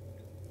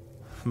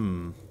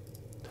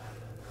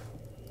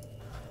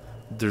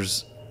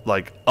 There's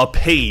like a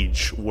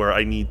page where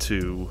I need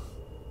to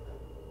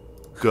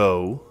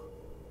go.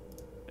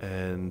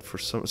 And for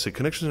some, say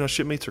connections are not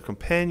shipmates or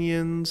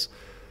companions.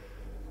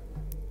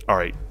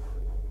 Alright.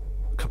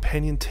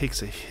 Companion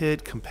takes a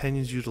hit.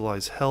 Companions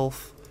utilize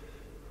health.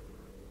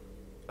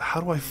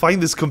 How do I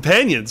find this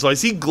companion? So I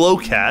see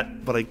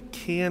Glowcat, but I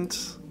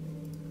can't...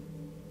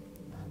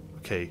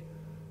 Okay.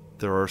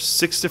 There are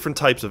 6 different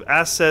types of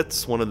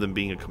assets, one of them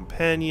being a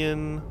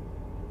companion.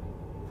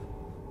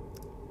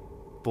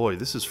 Boy,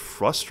 this is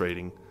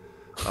frustrating.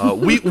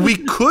 We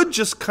could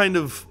just kind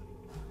of,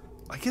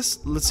 I guess,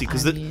 let's see,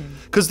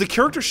 because the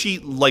character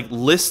sheet like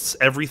lists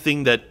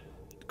everything that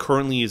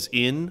currently is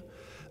in.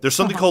 There's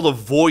something called a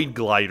Void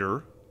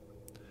Glider.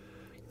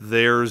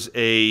 There's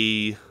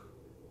a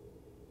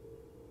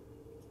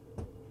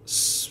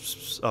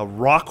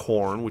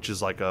Rockhorn, which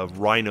is like a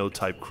rhino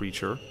type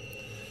creature,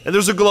 and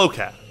there's a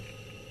Glowcat.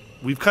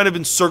 We've kind of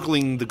been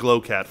circling the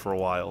Glowcat for a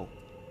while.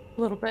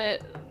 A little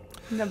bit.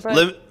 No,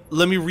 but...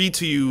 Let me read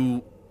to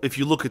you. If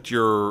you look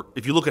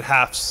at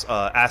Half's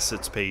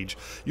assets page,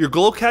 your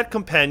Glowcat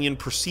companion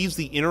perceives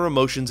the inner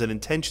emotions and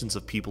intentions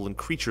of people and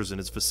creatures in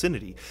its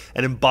vicinity,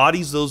 and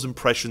embodies those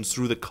impressions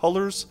through the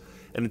colors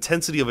and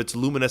intensity of its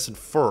luminescent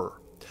fur.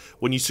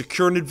 When you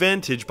secure an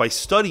advantage by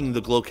studying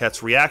the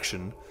Glowcat's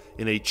reaction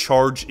in a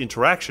charged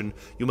interaction,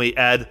 you may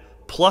add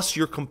plus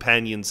your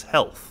companion's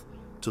health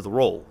to the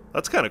roll.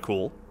 That's kind of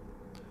cool.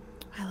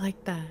 I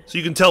like that. So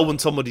you can tell when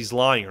somebody's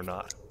lying or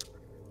not.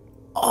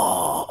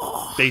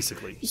 Oh.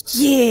 Basically.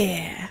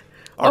 Yeah.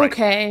 All right.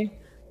 Okay.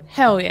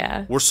 Hell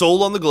yeah. We're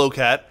sold on the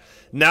Glowcat.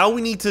 Now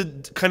we need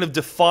to kind of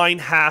define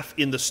Half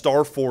in the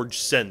Starforge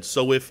sense.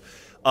 So if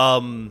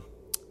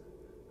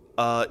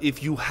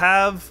you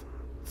have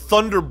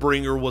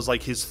Thunderbringer was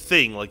like his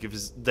thing, like if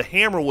the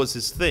hammer was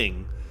his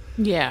thing,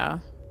 yeah,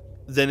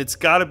 then it's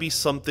got to be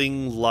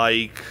something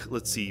like,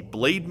 let's see,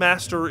 Blade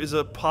Master is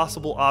a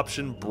possible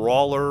option,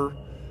 Brawler,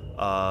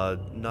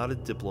 not a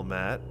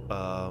Diplomat,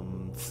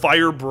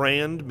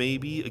 Firebrand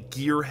maybe, a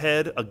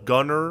Gearhead, a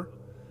Gunner,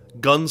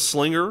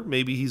 Gunslinger,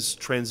 maybe he's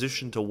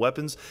transitioned to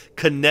weapons,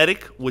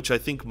 Kinetic, which I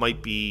think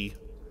might be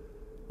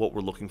what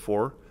we're looking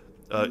for.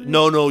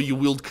 No, you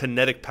wield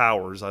kinetic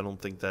powers. I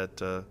don't think that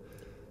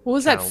what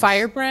was counts. that,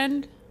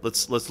 Firebrand?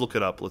 Let's look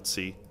it up. Let's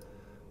see.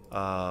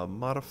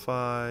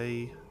 Modify.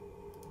 I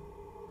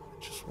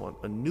just want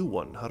a new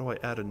one. How do I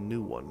add a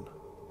new one?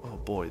 Oh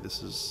boy,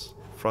 this is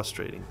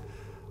frustrating.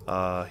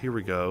 Here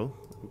we go.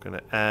 We're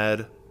gonna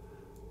add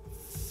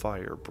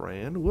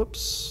Firebrand.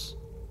 Whoops.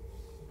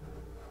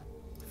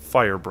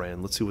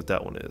 Firebrand. Let's see what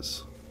that one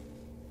is.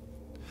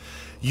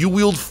 You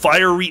wield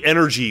fiery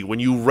energy. When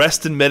you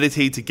rest and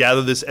meditate to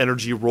gather this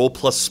energy, roll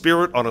plus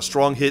spirit on a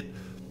strong hit.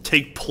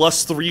 Take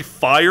 +3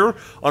 fire.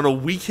 On a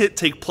weak hit,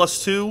 take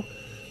 +2.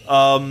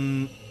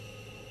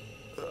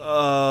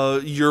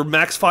 Your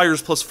max fire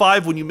is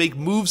 +5. When you make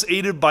moves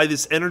aided by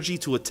this energy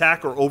to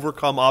attack or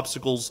overcome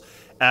obstacles,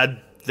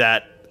 add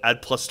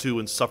 +2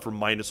 and suffer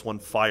 -1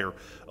 fire.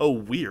 Oh,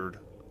 weird.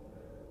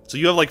 So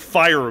you have like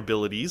fire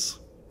abilities.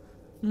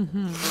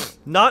 Mm-hmm.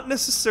 Not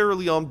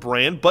necessarily on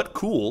brand, but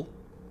cool.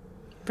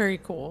 Very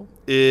cool.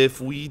 If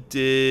we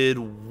did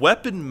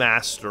Weapon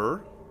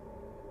Master,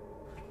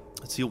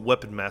 let's see what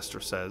Weapon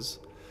Master says.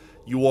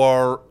 You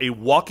are a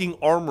walking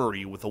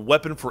armory with a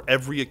weapon for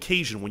every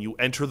occasion. When you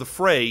enter the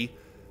fray,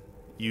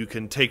 you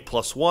can take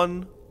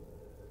 +1.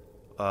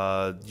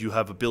 You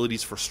have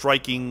abilities for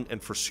striking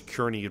and for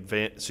securing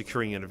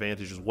an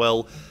advantage as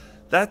well.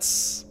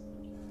 That's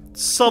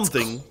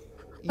something.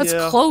 That's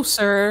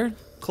closer.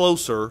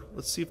 Closer.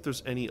 Let's see if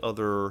there's any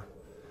other.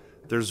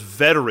 There's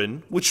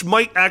Veteran, which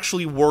might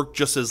actually work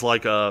just as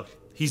like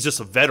he's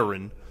just a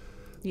veteran.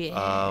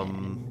 Yeah.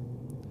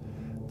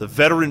 The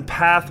Veteran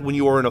Path, when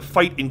you are in a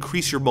fight,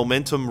 increase your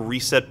momentum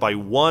reset by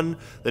 1.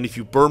 Then if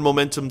you burn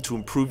momentum to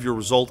improve your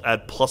result,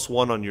 add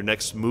 +1 on your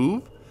next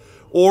move.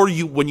 Or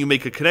when you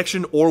make a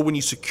connection, or when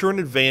you secure an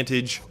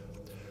advantage,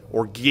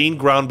 or gain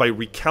ground by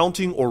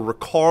recounting or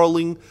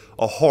recalling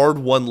a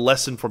hard-won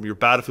lesson from your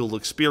battlefield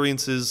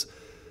experiences,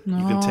 you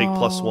can take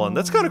 +1.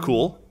 That's kind of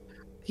cool.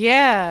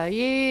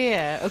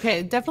 Yeah.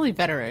 Okay, definitely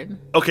Veteran.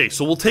 Okay,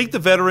 so we'll take the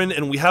Veteran,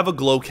 and we have a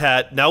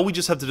Glowcat. Now we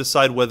just have to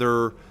decide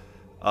whether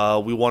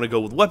we want to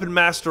go with Weapon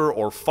Master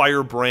or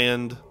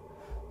Firebrand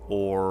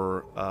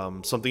or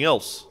something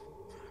else.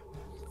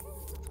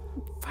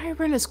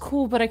 Firebrand is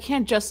cool, but I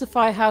can't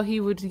justify how he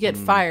would get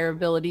fire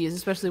abilities,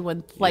 especially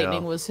when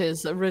lightning was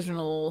his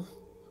original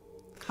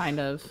kind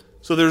of.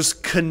 So there's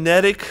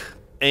Kinetic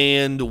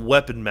and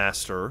Weapon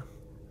Master.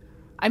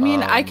 I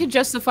mean, I could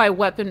justify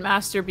Weapon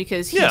Master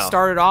because he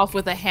started off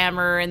with a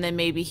hammer, and then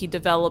maybe he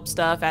developed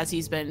stuff as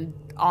he's been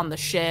on the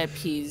ship.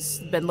 He's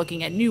been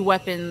looking at new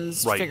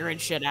weapons, figuring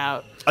shit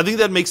out. I think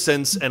that makes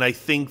sense, and I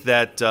think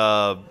that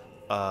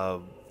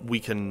we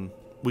can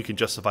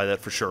justify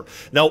that for sure.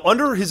 Now,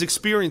 under his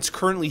experience,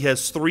 currently he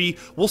has 3.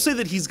 We'll say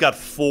that he's got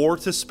 4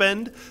 to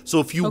spend. So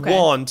if you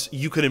want,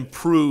 you can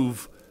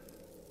improve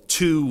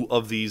 2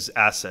 of these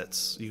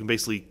assets. You can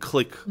basically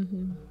click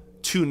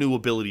 2 new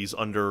abilities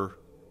under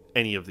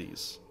any of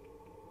these.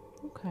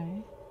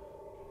 Okay.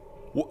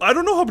 Well, I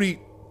don't know how many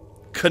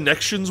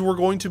connections we're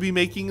going to be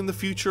making in the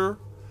future.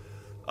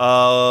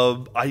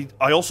 I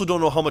also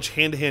don't know how much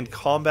hand-to-hand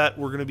combat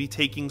we're going to be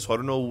taking, so I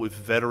don't know if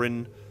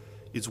Veteran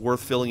is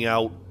worth filling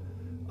out.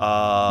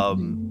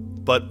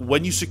 But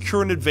when you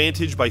secure an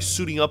advantage by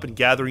suiting up and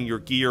gathering your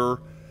gear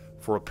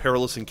for a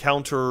perilous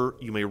encounter,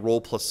 you may roll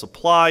plus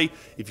supply.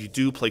 If you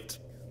do,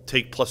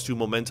 take +2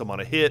 momentum on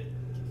a hit.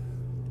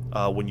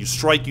 When you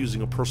strike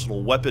using a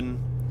personal weapon,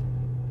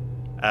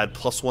 add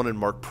 +1 and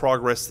mark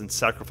progress, then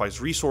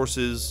sacrifice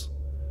resources.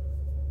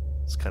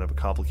 It's kind of a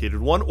complicated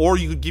one. Or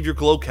you could give your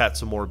Glowcat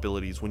some more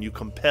abilities. When you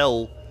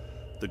compel,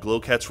 the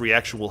Glowcat's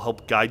reaction will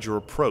help guide your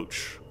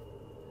approach.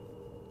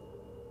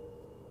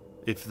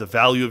 If the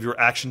value of your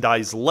action die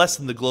is less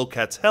than the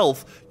Glowcat's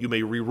health, you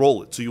may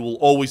re-roll it. So you will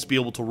always be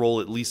able to roll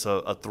at least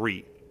a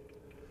 3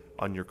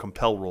 on your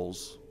compel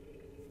rolls.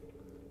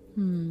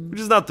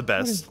 Which is not the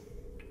best.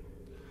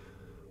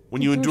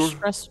 When you endure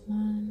stress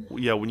one.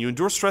 Yeah, when you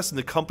endure stress in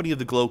the company of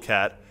the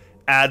Glowcat,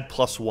 add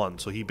 +1.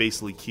 So he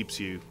basically keeps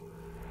you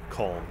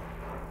calm.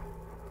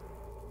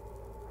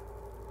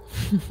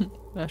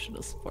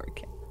 Emotional support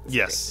cat. That's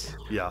Yes.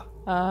 great. Yeah.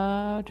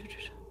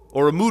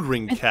 Or a mood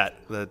ring cat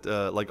that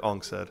like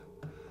Onk said.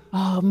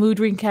 Oh, mood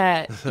ring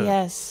cat.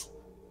 Yes.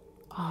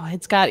 Oh,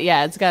 it's got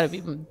to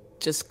be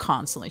just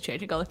constantly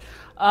changing colors.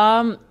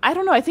 I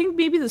don't know. I think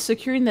maybe the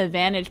securing the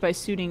advantage by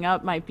suiting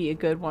up might be a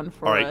good one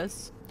for All right.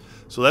 us.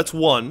 So that's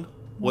one.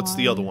 What's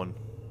the other one?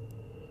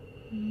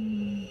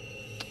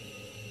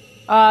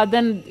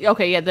 Then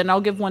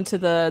I'll give one to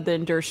the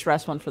endure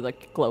stress one for the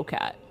glow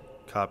cat.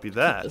 Copy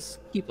that.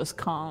 Keep us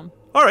calm.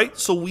 All right,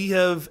 so we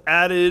have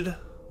added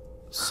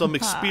some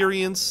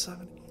experience.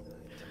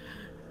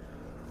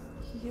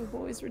 Your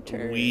boy's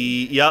return.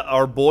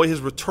 Our boy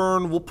has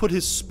returned. We'll put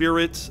his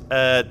spirit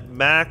at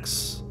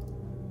max.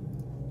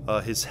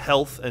 His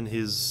health and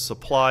his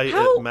supply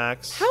at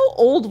max. How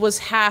old was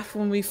Half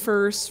when we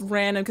first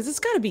ran him? Because it's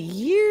got to be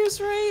years,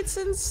 right?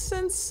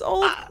 Since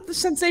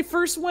they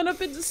first went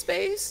up into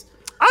space.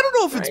 I don't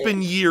know if it's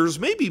been years,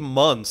 maybe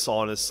months,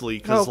 honestly,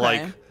 because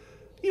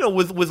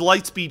with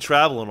light-speed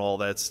travel and all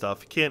that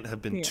stuff, it can't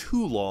have been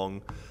too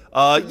long.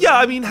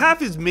 I mean,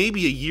 Half is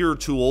maybe a year or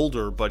two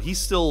older, but he's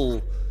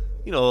still,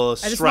 I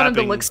just want him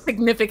to look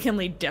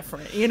significantly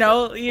different,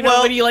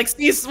 when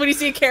you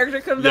see a character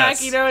come back,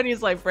 and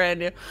he's like brand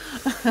new.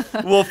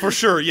 Well, for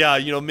sure, yeah,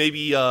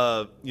 maybe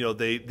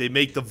they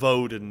make the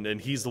vote and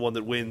he's the one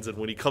that wins, and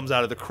when he comes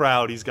out of the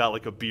crowd, he's got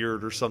like a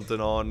beard or something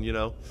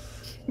on,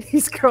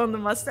 He's growing the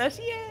mustache,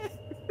 yeah.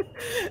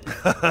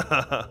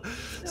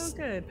 So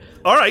good.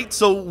 All right,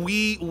 so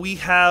we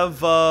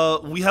have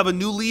a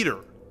new leader.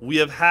 We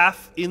have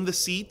Half in the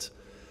seat.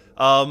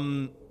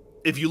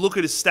 If you look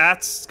at his stats,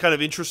 it's kind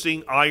of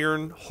interesting.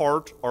 Iron,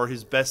 Heart are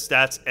his best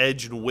stats.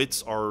 Edge and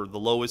Wits are the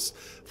lowest.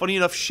 Funny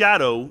enough,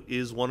 Shadow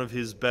is one of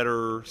his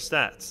better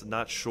stats.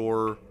 Not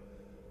sure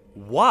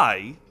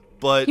why,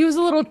 but he was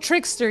a little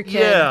trickster kid.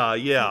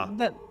 Yeah.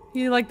 That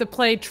he liked to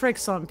play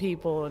tricks on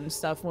people and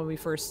stuff when we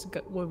first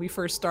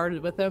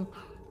started with him.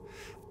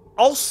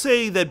 I'll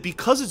say that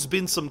because it's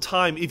been some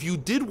time, if you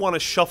did want to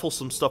shuffle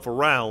some stuff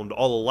around,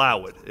 I'll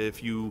allow it.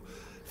 If you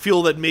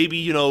feel that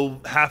maybe,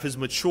 Half is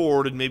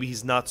matured and maybe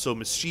he's not so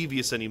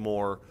mischievous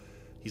anymore,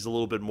 he's a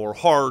little bit more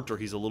Heart or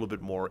he's a little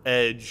bit more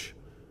Edge.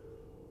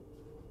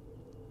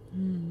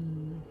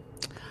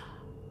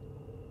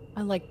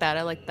 I like that.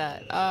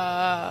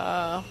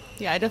 I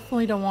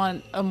definitely don't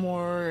want a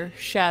more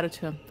Shadow to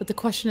him. But the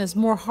question is,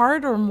 more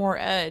Heart or more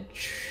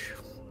Edge?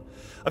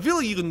 I feel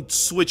like you can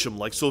switch them.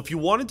 So if you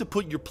wanted to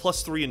put your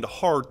 +3 into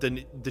Heart,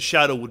 then the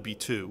Shadow would be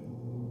 2.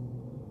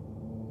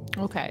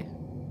 Okay.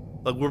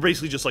 We're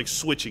basically just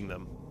switching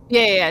them.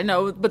 Yeah,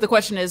 no. But the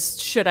question is,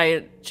 should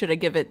I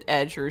give it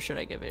Edge or should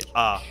I give it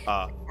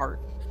Heart?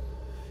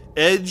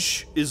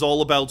 Edge is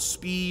all about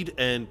speed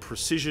and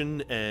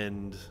precision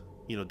and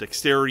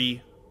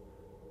dexterity.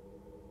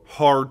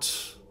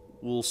 Heart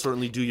will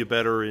certainly do you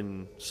better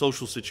in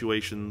social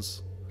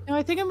situations. No,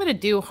 I think I'm gonna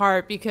do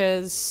Heart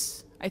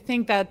because I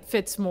think that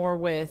fits more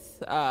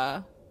with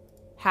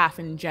Half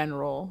in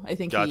general. I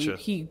think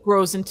he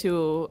grows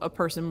into a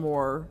person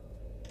more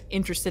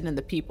interested in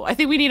the people. I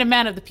think we need a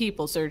man of the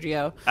people,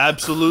 Sergio.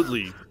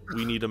 Absolutely,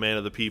 we need a man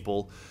of the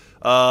people.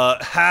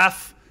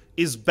 Half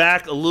is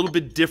back a little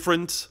bit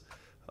different,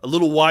 a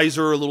little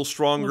wiser, a little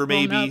stronger,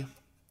 maybe.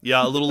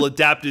 Yeah, a little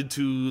adapted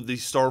to the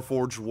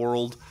Starforged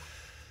world.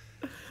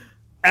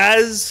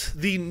 As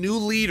the new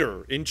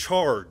leader in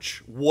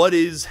charge, what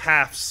is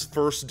Half's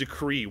first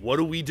decree? What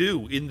do we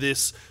do in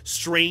this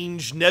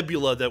strange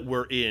nebula that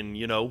we're in?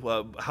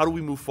 How do we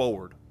move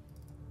forward?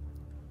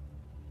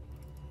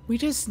 We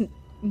just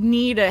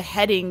need a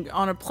heading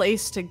on a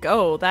place to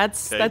go.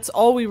 That's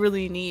all we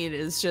really need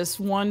is just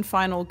one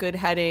final good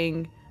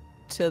heading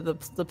to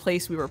the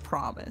place we were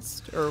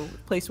promised or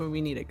place where we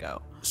need to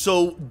go.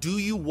 So, do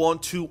you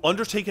want to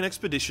undertake an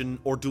expedition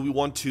or do we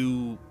want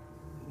to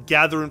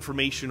gather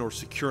information or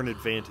secure an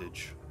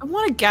advantage? I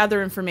want to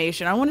gather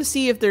information. I want to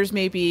see if there's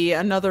maybe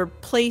another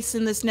place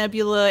in this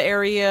nebula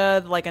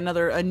area, like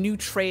a new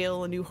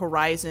trail, a new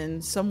horizon,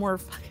 somewhere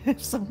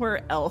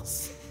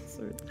else.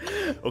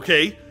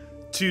 Okay.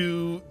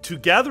 To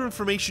gather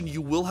information,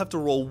 you will have to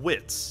roll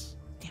wits.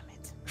 Damn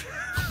it.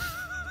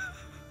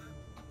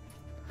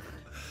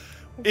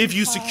 If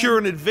you secure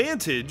an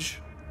advantage,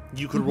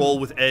 you could roll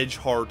with Edge,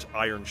 Heart,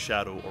 Iron,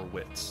 Shadow, or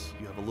Wits.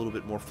 You have a little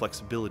bit more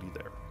flexibility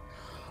there.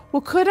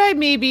 Well, could I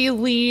maybe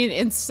lean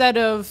instead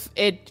of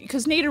it,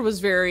 because Nader was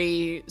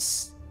very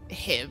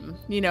him,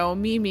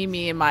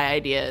 me, and my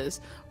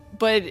ideas.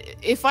 But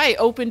if I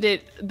opened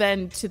it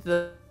then to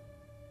the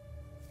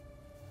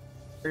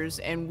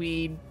and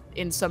we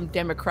in some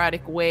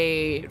democratic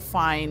way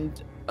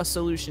find a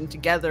solution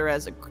together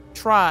as a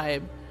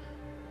tribe,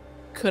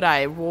 could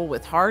I roll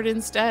with heart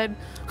instead?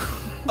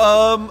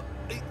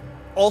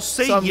 I'll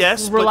say So I'm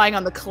yes, relying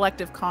on the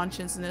collective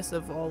consciousness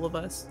of all of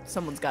us.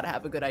 Someone's got to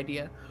have a good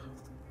idea.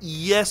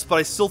 yes, but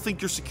I still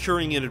think you're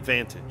securing an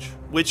advantage,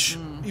 which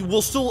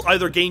will still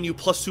either gain you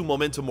 +2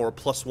 momentum or a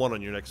 +1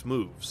 on your next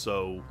move.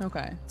 So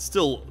Okay.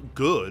 still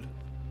good.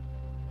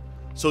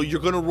 So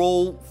you're going to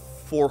roll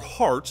for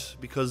heart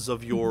because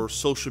of your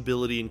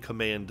sociability and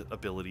command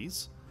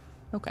abilities.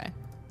 Okay.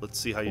 Let's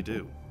see how you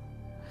do.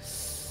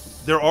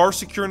 There are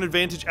secure and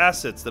advantage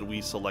assets that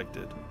we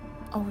selected.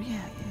 Oh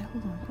yeah.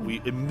 Hold on.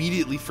 We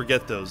immediately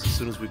forget those as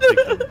soon as we pick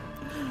them.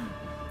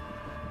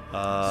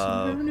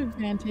 Have an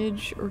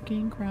advantage or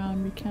gain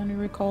crown, recounting,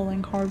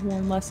 recalling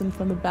hard-won lesson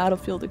from the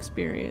battlefield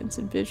experience,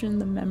 envision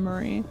the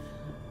memory.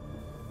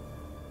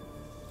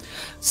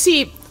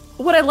 See,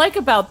 what I like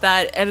about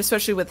that, and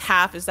especially with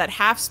Half, is that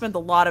Half spent a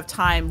lot of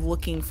time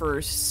looking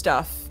for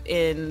stuff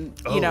in,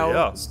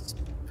 yeah.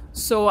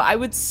 So I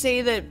would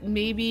say that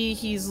maybe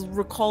he's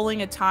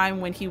recalling a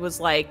time when he was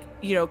like,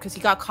 because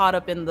he got caught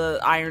up in the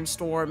Iron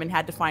Storm and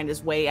had to find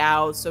his way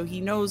out. So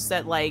he knows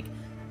that like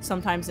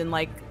sometimes in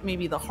like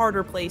maybe the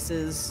harder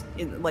places,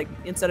 in like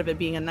instead of it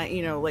being a night,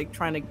 like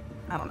trying to,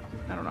 I don't know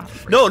how to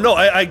phrase it. No,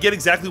 I get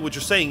exactly what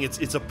you're saying.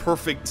 It's a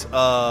perfect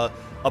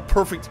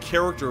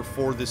character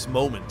for this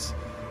moment.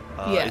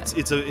 Yeah.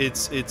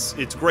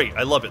 It's great.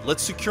 I love it.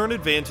 Let's secure an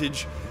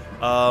advantage.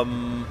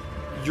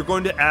 You're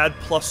going to add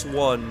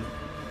 +1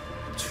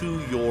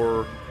 to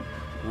your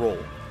roll.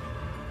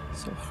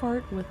 So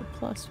heart with a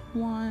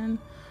 +1.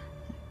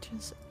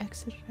 Just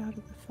exited out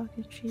of the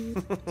fucking sheet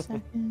for a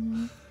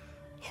second.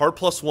 Heart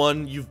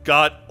 +1. You've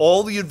got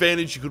all the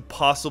advantage you could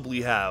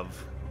possibly have.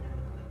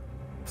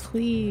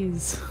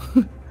 Please.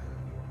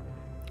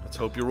 Let's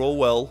hope you roll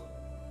well.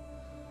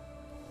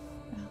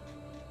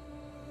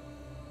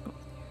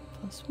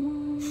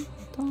 +1.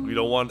 We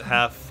don't want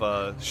Half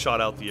shot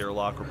out the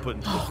airlock or put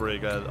into the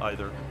brig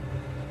either.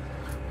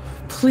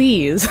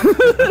 Please.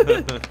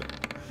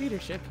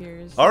 Leadership here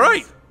is. All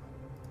right.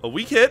 A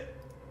weak hit.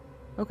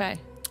 Okay.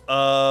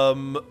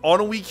 On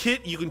a weak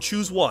hit, you can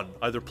choose one,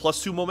 either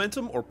 +2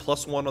 momentum or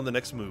 +1 on the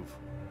next move.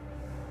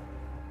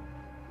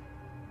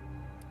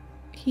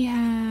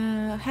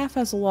 Yeah, Half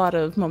has a lot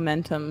of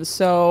momentum,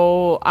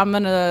 so I'm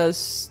gonna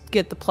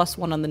get the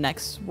 +1 on the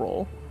next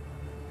roll.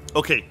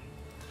 Okay.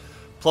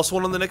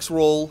 +1 on the next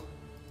roll,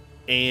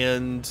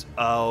 and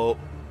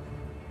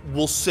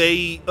we'll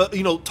say,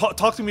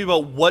 talk to me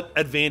about what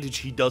advantage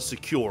he does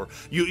secure.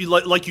 You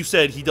like you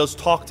said, he does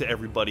talk to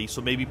everybody,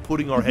 so maybe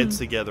putting our heads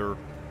together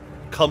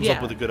comes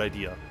up with a good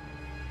idea.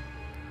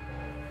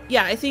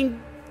 Yeah, I think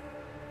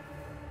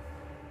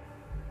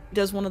he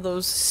does one of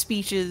those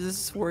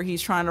speeches where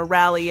he's trying to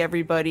rally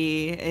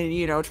everybody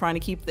and trying to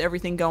keep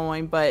everything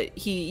going, but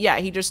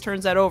he just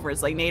turns that over.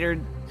 It's like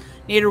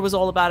Nader was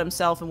all about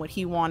himself and what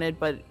he wanted,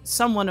 but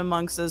someone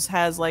amongst us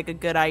has like a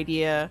good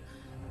idea.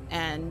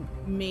 And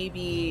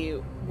maybe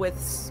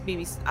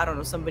I don't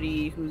know,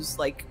 somebody who's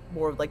like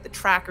more of like the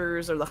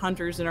trackers or the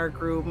hunters in our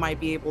group might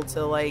be able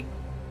to like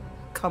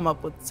come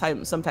up with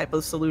some type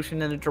of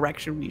solution in a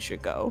direction we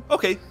should go.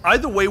 Okay,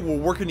 either way, we're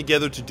working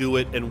together to do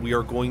it, and we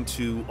are going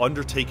to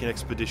undertake an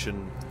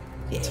expedition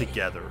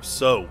together.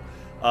 So,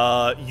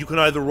 you can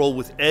either roll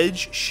with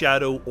Edge,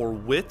 Shadow, or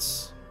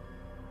Wits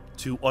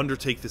to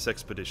undertake this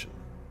expedition.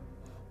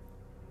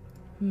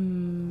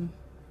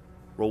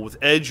 Roll with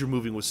Edge, you're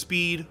moving with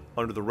speed,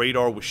 under the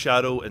radar with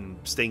Shadow, and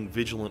staying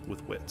vigilant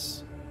with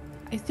Wits.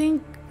 I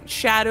think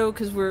Shadow,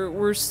 because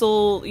we're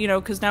still,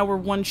 because now we're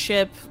one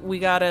ship, we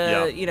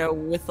gotta,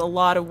 with a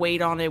lot of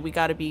weight on it, we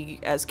gotta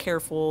be as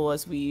careful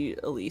as we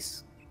at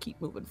least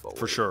keep moving forward.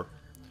 For sure.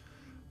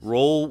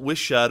 Roll with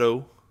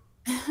Shadow.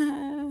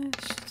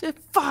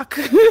 Fuck.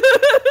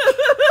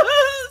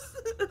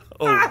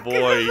 Oh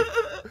boy.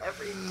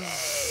 Every day,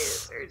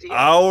 Sergio.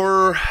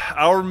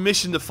 Our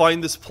mission to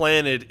find this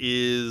planet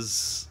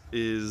is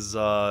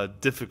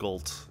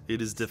difficult.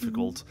 It is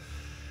difficult.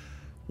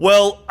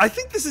 Well, I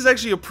think this is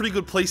actually a pretty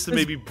good place to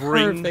maybe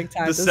bring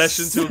the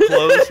session to a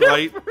close,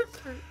 right?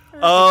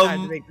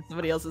 Time to make this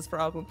somebody else's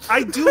problem.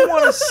 I do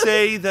want to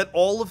say that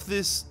all of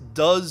this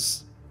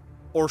does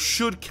or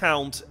should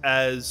count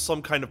as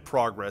some kind of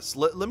progress.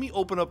 Let me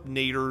open up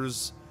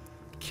Nader's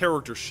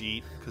character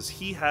sheet, because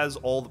he has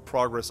all the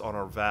progress on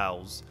our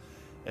vows,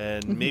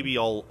 and maybe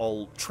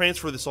I'll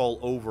transfer this all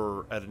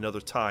over at another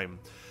time.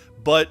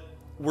 But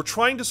we're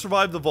trying to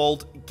survive the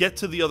vault, get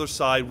to the other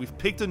side. We've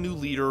picked a new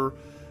leader.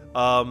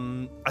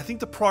 I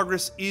think the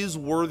progress is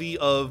worthy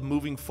of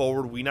moving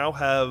forward. We now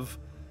have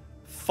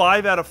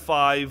 5 out of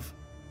 5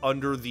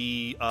 under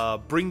the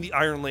bring the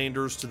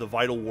Ironlanders to the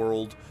vital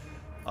world.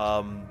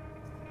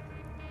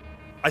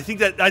 I think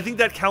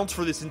that counts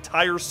for this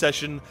entire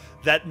session.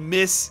 That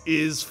miss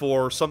is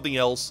for something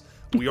else.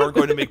 We are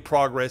going to make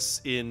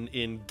progress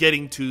in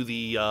getting to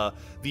the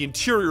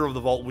interior of the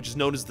vault, which is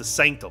known as the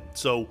Sanctum.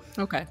 So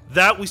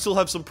that we still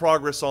have some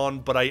progress on,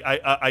 but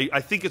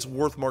I think it's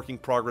worth marking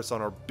progress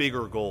on our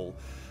bigger goal.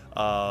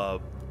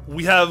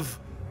 We have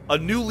a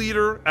new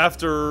leader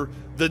after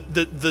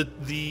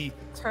the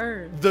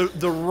Turn.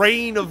 the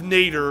reign of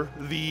Nader,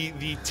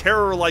 the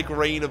terror-like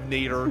reign of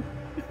Nader,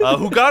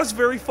 who got us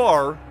very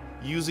far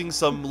using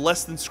some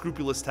less than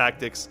scrupulous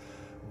tactics.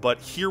 But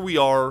here we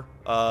are.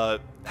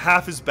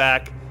 Half is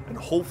back, and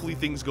hopefully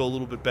things go a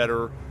little bit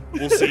better.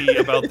 We'll see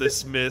about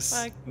this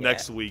miss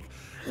next week.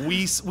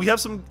 We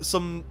have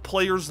some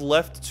players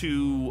left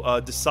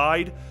to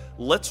decide.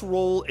 Let's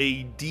roll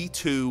a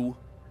D2.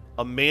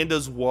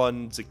 Amanda's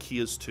 1,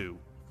 Zakia's 2.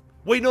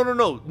 Wait, no,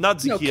 not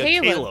Zakia.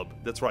 No, Caleb.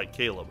 That's right,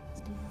 Caleb.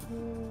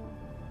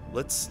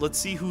 Let's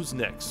see who's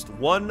next.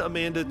 1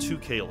 Amanda, 2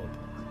 Caleb.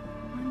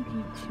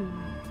 1d2.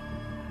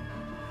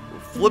 We're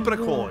flipping a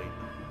coin.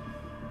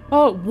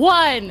 Oh,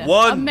 1.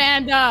 1.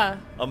 Amanda.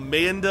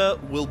 Amanda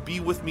will be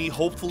with me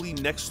hopefully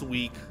next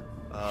week.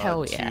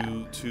 Hell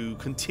yeah. To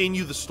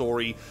continue the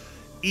story.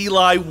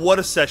 Eli, what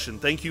a session.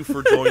 Thank you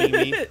for joining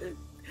me.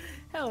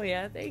 Hell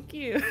yeah, thank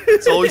you.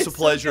 It's always a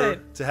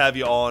pleasure so to have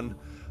you on.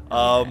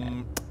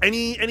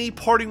 Any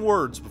parting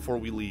words before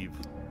we leave?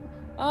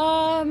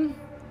 Well,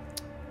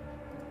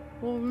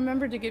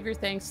 remember to give your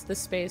thanks to the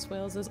Space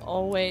Whales as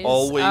always.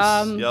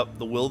 Always. Yep,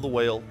 the will of the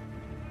whale.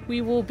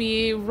 We will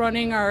be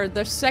running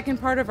the second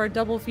part of our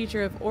double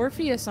feature of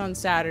Orpheus on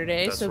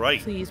Saturday. That's so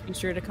right. Please be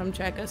sure to come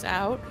check us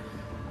out.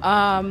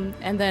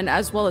 And then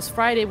as well as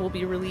Friday, we'll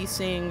be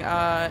releasing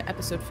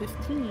episode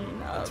 15.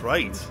 That's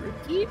right.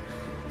 Spooky.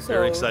 So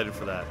Very excited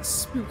for that.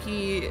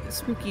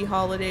 Spooky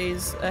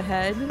holidays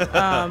ahead.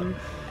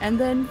 And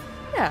then,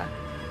 yeah.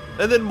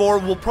 And then more,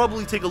 we'll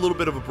probably take a little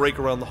bit of a break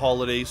around the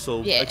holidays,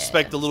 so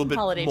expect a little bit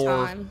holiday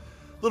more, time.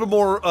 little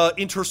more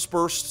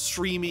interspersed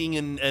streaming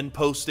and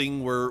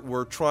posting.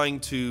 We're trying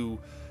to,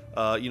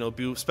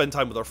 spend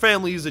time with our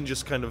families and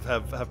just kind of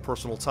have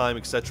personal time,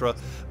 etc.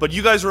 But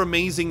you guys are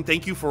amazing.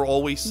 Thank you for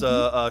always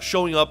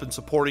showing up and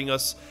supporting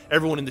us.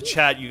 Everyone in the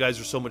chat, you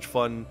guys are so much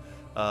fun.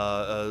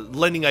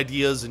 Lending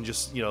ideas and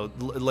just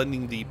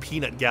lending the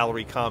peanut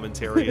gallery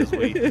commentary as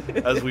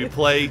we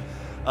play.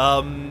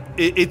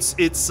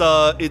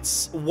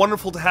 It's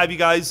wonderful to have you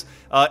guys.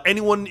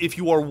 Anyone, if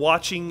you are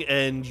watching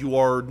and you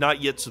are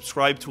not yet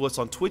subscribed to us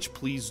on Twitch,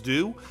 please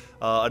do.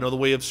 Another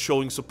way of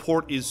showing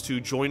support is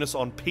to join us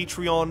on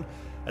Patreon.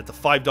 At the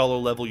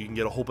 $5 level, you can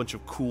get a whole bunch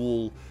of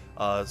cool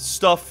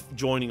stuff,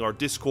 joining our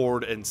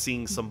Discord and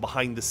seeing some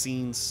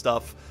behind-the-scenes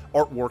stuff,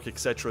 artwork,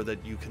 etc.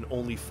 that you can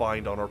only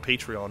find on our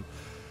Patreon.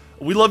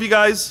 We love you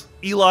guys.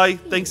 Eli,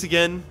 thanks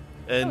again,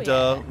 and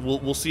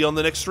we'll see you on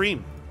the next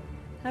stream.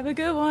 Have a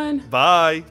good one. Bye.